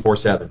working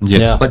 24/7.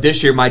 Yeah. But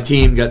this year, my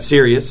team got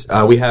serious.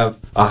 We have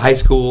a high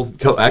school,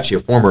 actually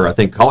a former, I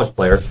think, college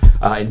player,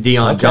 in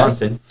Dion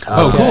Johnson.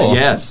 Cool.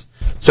 Yes.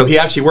 So he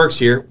actually works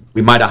here.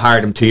 We might have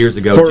hired him 2 years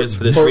ago just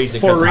for this reason.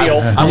 For real.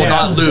 I will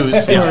not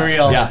lose. For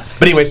real. Yeah.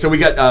 But anyway, so we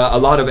got a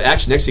lot of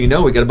action. Next thing you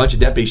know, we got a bunch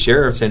of deputy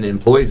sheriffs and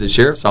employees of the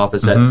sheriff's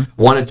office that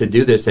wanted to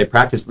do this. They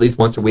practice at least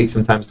once a week,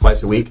 sometimes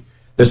twice a week.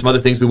 There's some other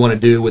things we want to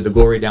do with the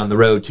Glory down the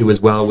road, too,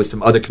 as well, with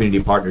some other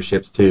community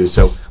partnerships, too.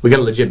 So we got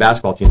a legit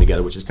basketball team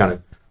together, which is kind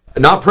of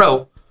not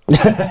pro.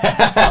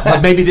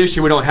 But maybe this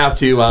year we don't have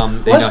to.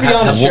 Let's be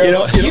honest,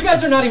 you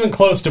guys are not even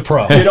close to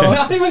pro.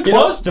 Not even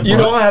close to pro. You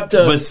don't have to.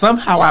 But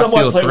somehow I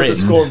feel play with the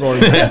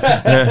scoreboard.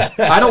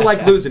 I don't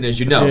like losing, as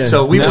you know.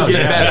 So we will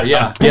get better.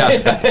 Yeah.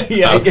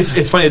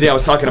 It's funny. The day I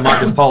was talking to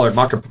Marcus Pollard.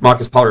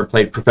 Marcus Pollard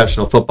played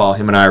professional football.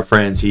 Him and I are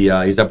friends.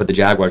 He's up at the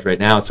Jaguars right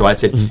now. So I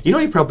said, "You know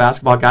any pro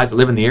basketball guys that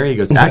live in the area?" He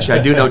goes, "Actually,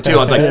 I do know too." I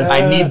was like,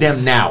 "I need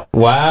them now."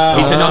 Wow.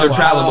 He said, "No, they're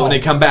traveling, but when they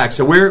come back."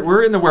 So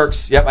we're in the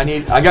works. Yep.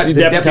 I got the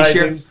deputy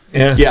sheriff.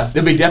 Yeah,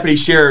 there'll be deputy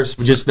sheriffs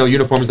with just no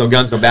uniforms, no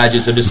guns, no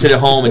badges, so just sit at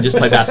home and just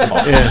play basketball.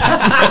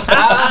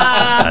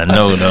 I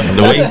know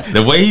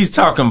the way he's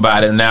talking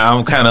about it now.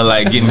 I'm kind of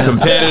like getting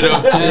competitive.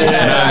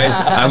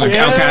 I'm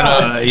kind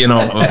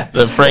of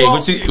afraid.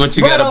 What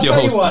you got up your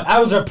host? I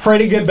was a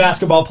pretty good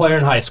basketball player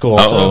in high school.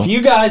 So if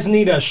you guys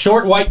need a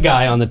short white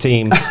guy on the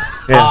team,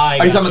 are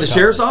you talking about the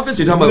sheriff's office?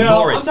 Or are you talking about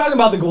Glory? I'm talking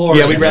about the Glory.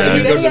 Yeah, we'd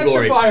rather go to the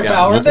Glory.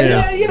 Firepower.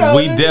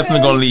 We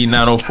definitely gonna leave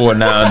 904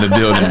 now in the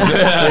building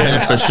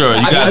for sure.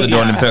 You guys are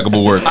doing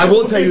impeccable work. I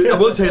will tell you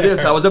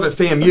this. I was up at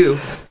FAMU,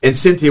 and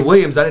Cynthia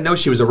Williams, I didn't know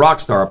she was a rock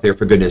star up there,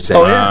 for goodness sake.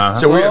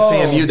 So we're at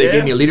FAMU. They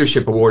gave me a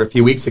leadership award a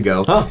few weeks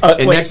ago.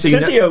 And next thing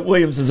Cynthia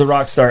Williams is a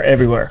rock star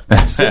everywhere.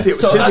 Cynthia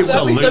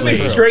let me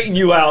straighten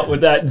you out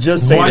with that.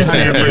 Just saying.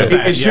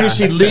 As soon as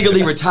she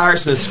legally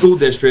retires from the school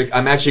district,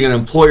 I'm actually going to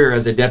employ her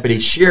as a deputy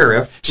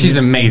sheriff. She's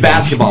amazing.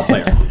 Basketball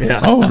player.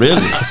 Oh,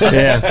 really?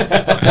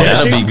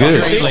 That'd be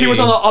good. She was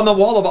on the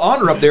wall of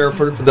honor up there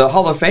for the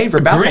Hall of Fame for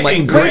basketball.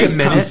 Wait a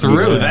minute.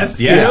 Through.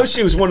 You know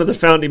she was one of the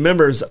founding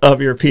members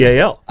of your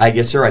PAL. I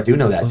guess, sir, I do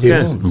know that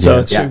too.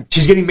 So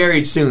she's getting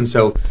married soon.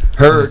 So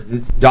her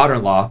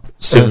daughter-in-law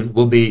soon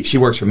will be. She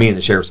works for me in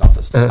the sheriff's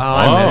office.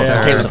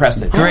 Kayla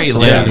Preston, great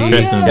lady.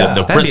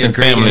 The Preston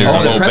family is a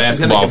whole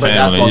basketball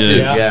family.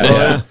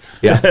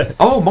 Yeah.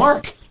 Oh,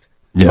 Mark.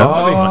 Yeah,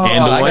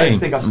 and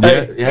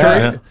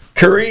Dwayne.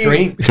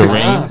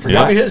 Kareem.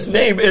 Yeah. I mean, his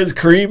name is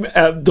Kareem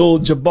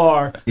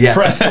Abdul-Jabbar. Yes.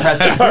 Preston. That's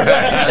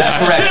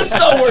correct. Just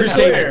so we're True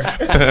clear.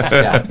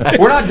 Yeah.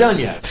 We're not done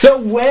yet.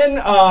 So when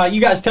you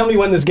guys tell me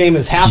when this game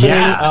is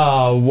happening,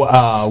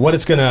 what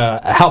it's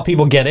gonna, how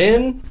people get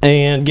in,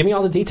 and give me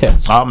all the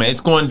details. Oh man, it's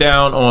going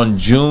down on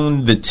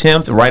June the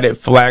 10th, right at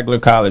Flagler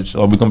College.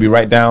 So we're gonna be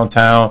right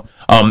downtown.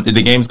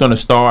 The game's going to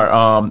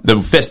start.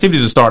 The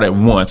festivities will start at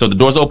 1. So the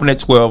doors open at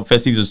 12.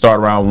 Festivities will start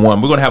around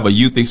 1. We're going to have a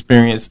youth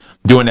experience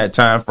during that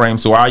time frame.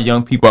 So our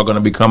young people are going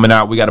to be coming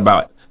out. We got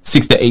about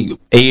 6 to 8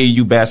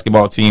 AAU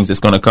basketball teams that's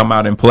going to come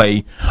out and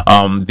play.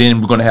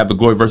 Then we're going to have the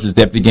Glory versus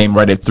Deputy game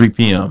right at 3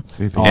 p.m.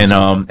 Awesome.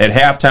 And at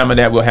halftime of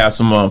that, we'll have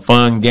some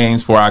fun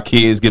games for our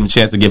kids, give them a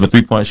chance to give a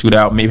 3-point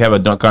shootout, maybe have a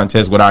dunk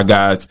contest with our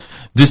guys,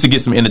 just to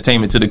get some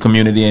entertainment to the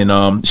community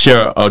and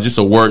share just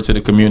a word to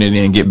the community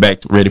and get back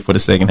ready for the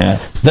second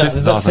half.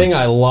 The thing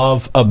I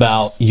love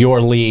about your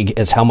league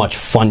is how much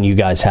fun you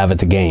guys have at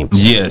the games.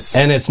 Yes.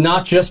 And it's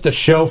not just a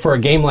show for a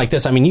game like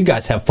this. I mean, you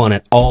guys have fun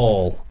at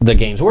all the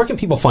games. Where can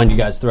people find you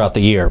guys throughout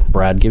the year?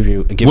 Brad, give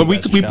you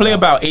we play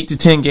about 8 to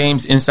 10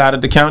 games inside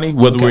of the county,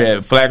 whether we're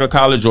at Flagler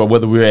College or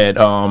whether we're at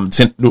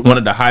one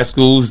of the high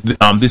schools.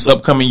 This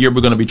upcoming year,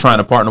 we're going to be trying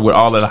to partner with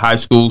all of the high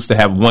schools to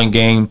have one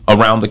game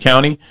around the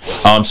county.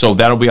 So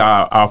that'll be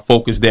our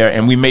focus there.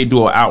 And we may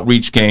do an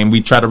outreach game.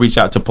 We try to reach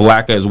out to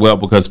Palaca as well,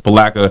 because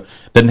Palaca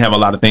doesn't have a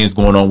lot of things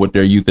going on with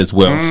their youth as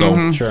well.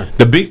 So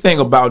the big thing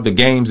about the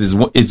games is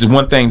it's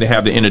one thing to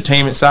have the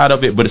entertainment side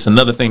of it, but it's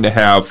another thing to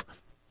have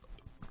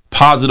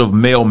positive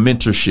male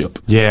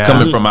mentorship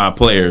coming from our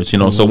players,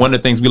 So one of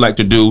the things we like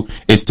to do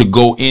is to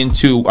go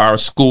into our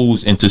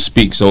schools and to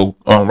speak. So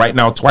right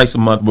now, twice a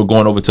month, we're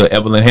going over to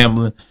Evelyn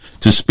Hamlin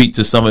to speak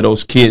to some of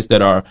those kids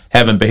that are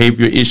having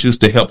behavioral issues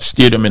to help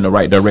steer them in the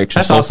right direction.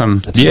 That's awesome.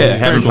 That's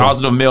having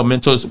positive male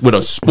mentors with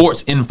a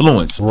sports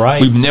influence.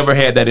 Right. We've never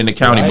had that in the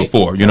county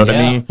before. You know what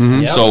I mean?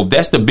 Mm-hmm. So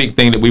that's the big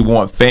thing that we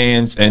want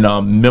fans and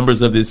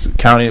members of this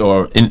county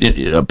or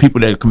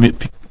people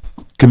that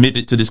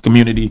committed to this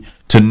community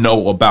to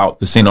know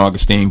about the St.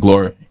 Augustine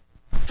Glory.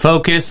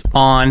 Focus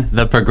on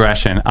the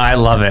progression. I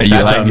love it.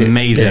 That's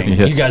amazing.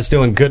 Yeah. You guys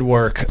doing good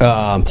work,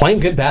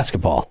 playing good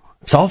basketball.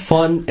 It's all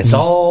fun. It's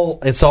all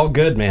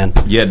good, man.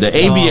 Yeah, the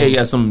ABA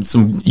has some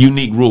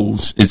unique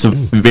rules. It's a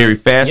very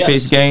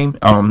fast-paced game.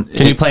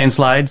 Can you play in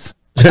slides?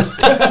 You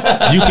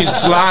can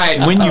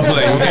slide when you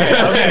play.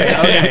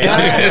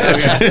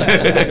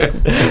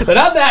 But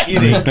not that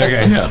unique.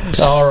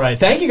 All right.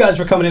 Thank you guys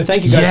for coming in.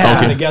 Thank you guys for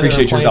coming together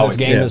and playing this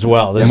game as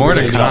well. This more is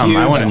to come.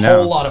 I want to know. A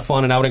whole lot of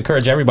fun, and I would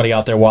encourage everybody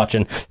out there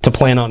watching to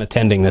plan on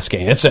attending this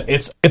game. It's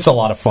a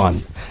lot of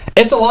fun.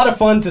 It's a lot of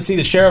fun to see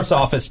the sheriff's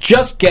office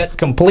just get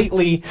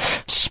completely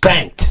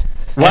spanked.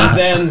 And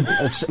then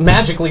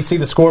magically see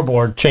the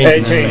scoreboard change.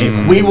 It changes.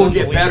 We will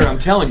get better. I'm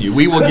telling you,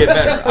 we will get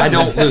better. I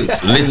don't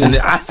lose. Listen,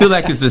 I feel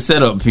like it's a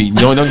setup, Pete.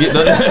 Don't get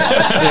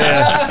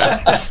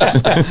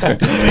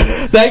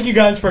Thank you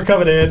guys for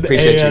coming in.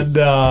 Appreciate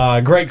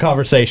and great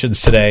conversations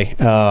today.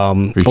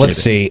 Let's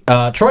see.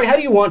 Troy, how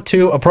do you want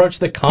to approach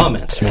the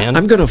comments, man?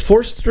 I'm going to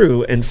force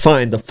through and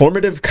find the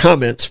formative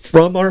comments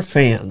from our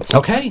fans.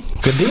 Okay,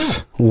 good deal.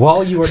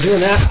 While you are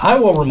doing that, I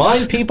will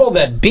remind people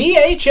that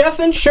BHF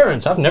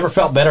Insurance, I've never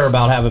felt better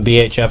about having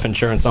BHF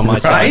Insurance on my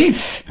side.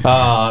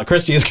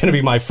 Christy is going to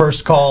be my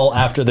first call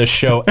after this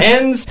show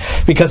ends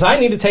because I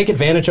need to take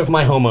advantage of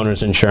my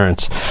homeowner's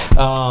insurance.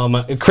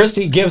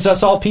 Christy gives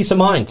us all peace of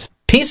mind.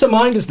 Peace of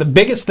mind is the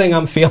biggest thing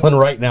I'm feeling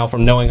right now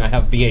from knowing I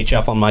have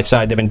BHF on my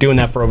side. They've been doing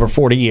that for over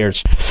 40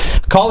 years.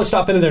 Call or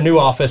stop into their new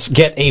office.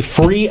 Get a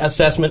free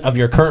assessment of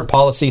your current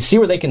policy. See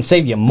where they can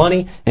save you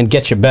money and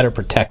get you better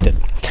protected.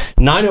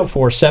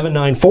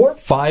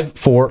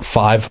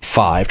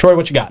 904-794-5455. Troy,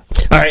 what you got?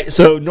 All right,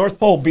 so North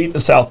Pole beat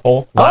the South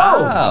Pole.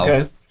 Wow.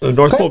 Okay. So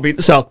North Pole beat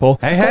the South Pole.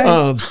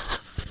 Hey.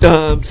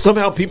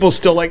 Somehow people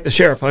still like the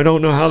sheriff. I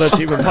don't know how that's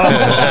even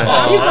possible.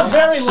 He's a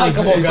very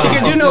likable guy. You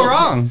can do no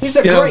wrong. He's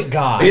a great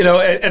guy.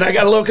 And I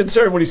got a little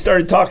concerned when he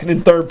started talking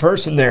in third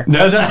person there.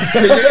 No,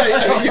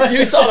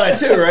 you saw that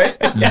too, right?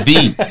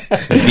 The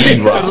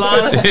Rob.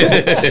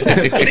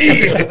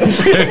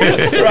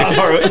 Rob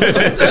Hardwick.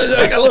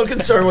 I got a little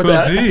concerned with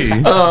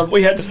that.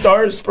 We had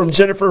stars from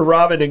Jennifer,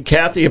 Robin, and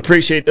Kathy.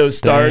 Appreciate those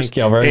stars. Thank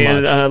you very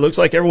much. And looks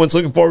like everyone's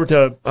looking forward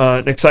to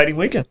an exciting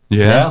weekend.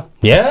 Yeah,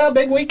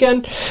 big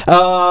weekend.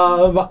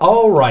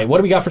 All right, what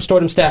do we got for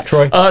Stoitm Stat,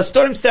 Troy?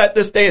 Stoitm Stat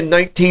this day in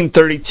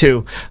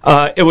 1932.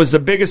 It was the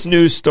biggest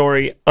news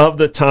story of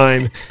the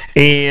time,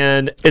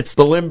 and it's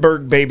the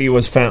Lindbergh baby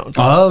was found.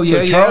 Oh,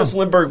 So Charles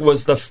Lindbergh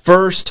was the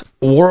first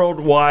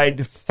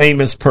worldwide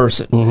famous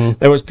person. Mm-hmm.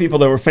 There was people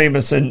that were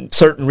famous in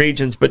certain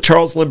regions, but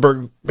Charles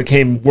Lindbergh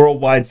became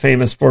worldwide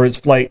famous for his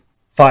flight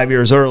 5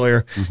 years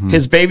earlier. Mm-hmm.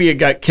 His baby had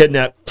got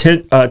kidnapped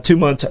 2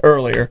 months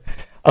earlier.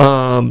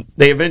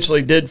 They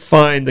eventually did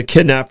find the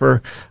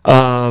kidnapper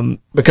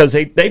because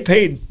they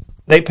paid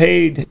they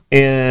paid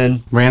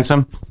in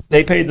ransom.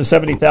 They paid the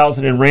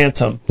 $70,000 in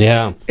ransom.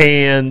 Yeah.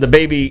 And the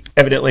baby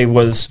evidently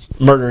was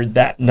murdered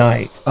that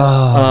night.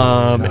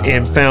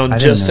 And found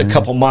just a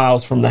couple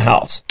miles from the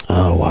house.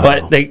 Oh, wow.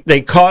 But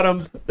they caught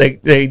him.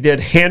 They did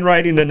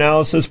handwriting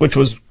analysis, which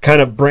was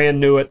kind of brand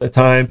new at the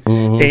time.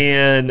 Mm-hmm.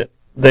 And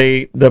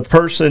the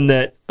person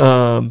that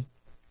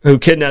who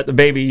kidnapped the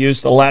baby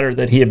used a ladder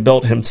that he had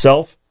built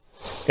himself.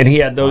 And he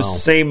had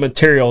those same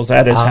materials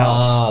at his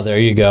house. Ah, there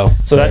you go.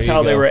 So that's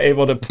how they were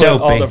able to put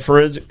all the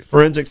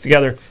forensics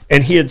together.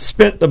 And he had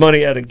spent the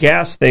money at a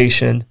gas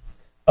station,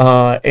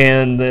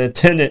 and the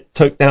attendant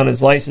took down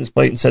his license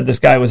plate and said this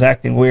guy was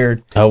acting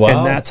weird. Oh, wow.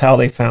 And that's how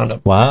they found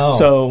him. Wow.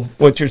 So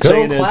what you're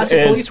saying is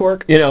police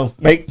work.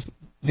 If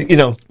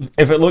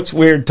it looks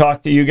weird,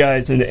 talk to you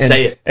guys and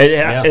say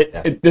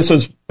it. This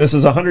was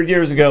 100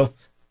 years ago.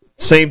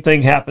 Same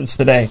thing happens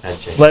today.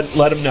 Let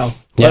them know.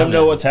 Let them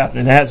know what's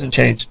happening. It hasn't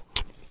changed.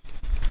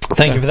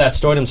 Thank you for that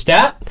Stoitm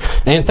stat.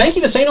 And thank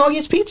you to St.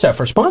 Augie's Pizza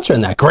for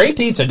sponsoring that. Great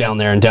pizza down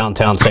there in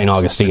downtown St.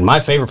 Augustine. My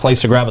favorite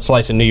place to grab a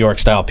slice of New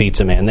York-style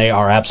pizza, man. They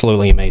are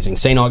absolutely amazing.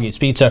 St. Augie's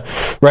Pizza,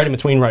 right in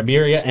between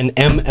Riberia and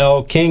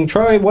M.L. King.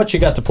 Troy, what you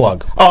got to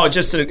plug? Oh,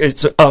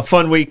 it's a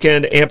fun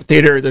weekend.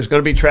 Amphitheater. There's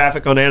going to be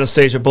traffic on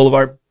Anastasia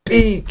Boulevard.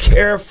 Be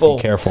careful.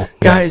 Be careful.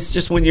 Guys,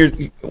 just when you're...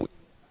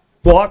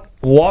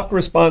 Walk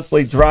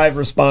responsibly, drive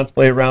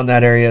responsibly around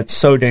that area. It's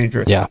so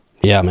dangerous.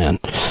 Yeah, man.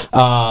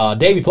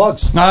 Davey,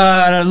 plugs.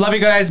 Love you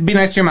guys. Be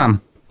nice to your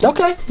mom.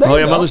 Okay.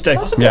 Mother's Day.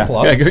 That's a good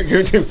plug.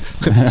 Good too.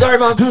 Sorry,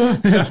 Mom.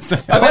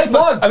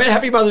 I mean,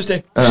 happy Mother's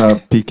Day.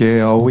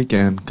 PK all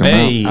weekend. Come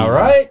out. All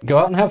right. Go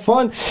out and have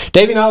fun.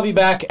 Davey and I will be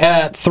back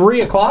at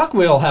 3 o'clock.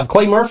 We'll have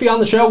Clay Murphy on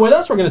the show with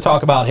us. We're going to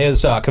talk about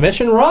his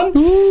commission run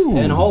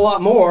and a whole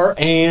lot more.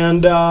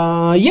 And,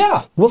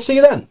 we'll see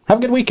you then. Have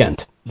a good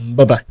weekend.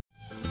 Bye-bye.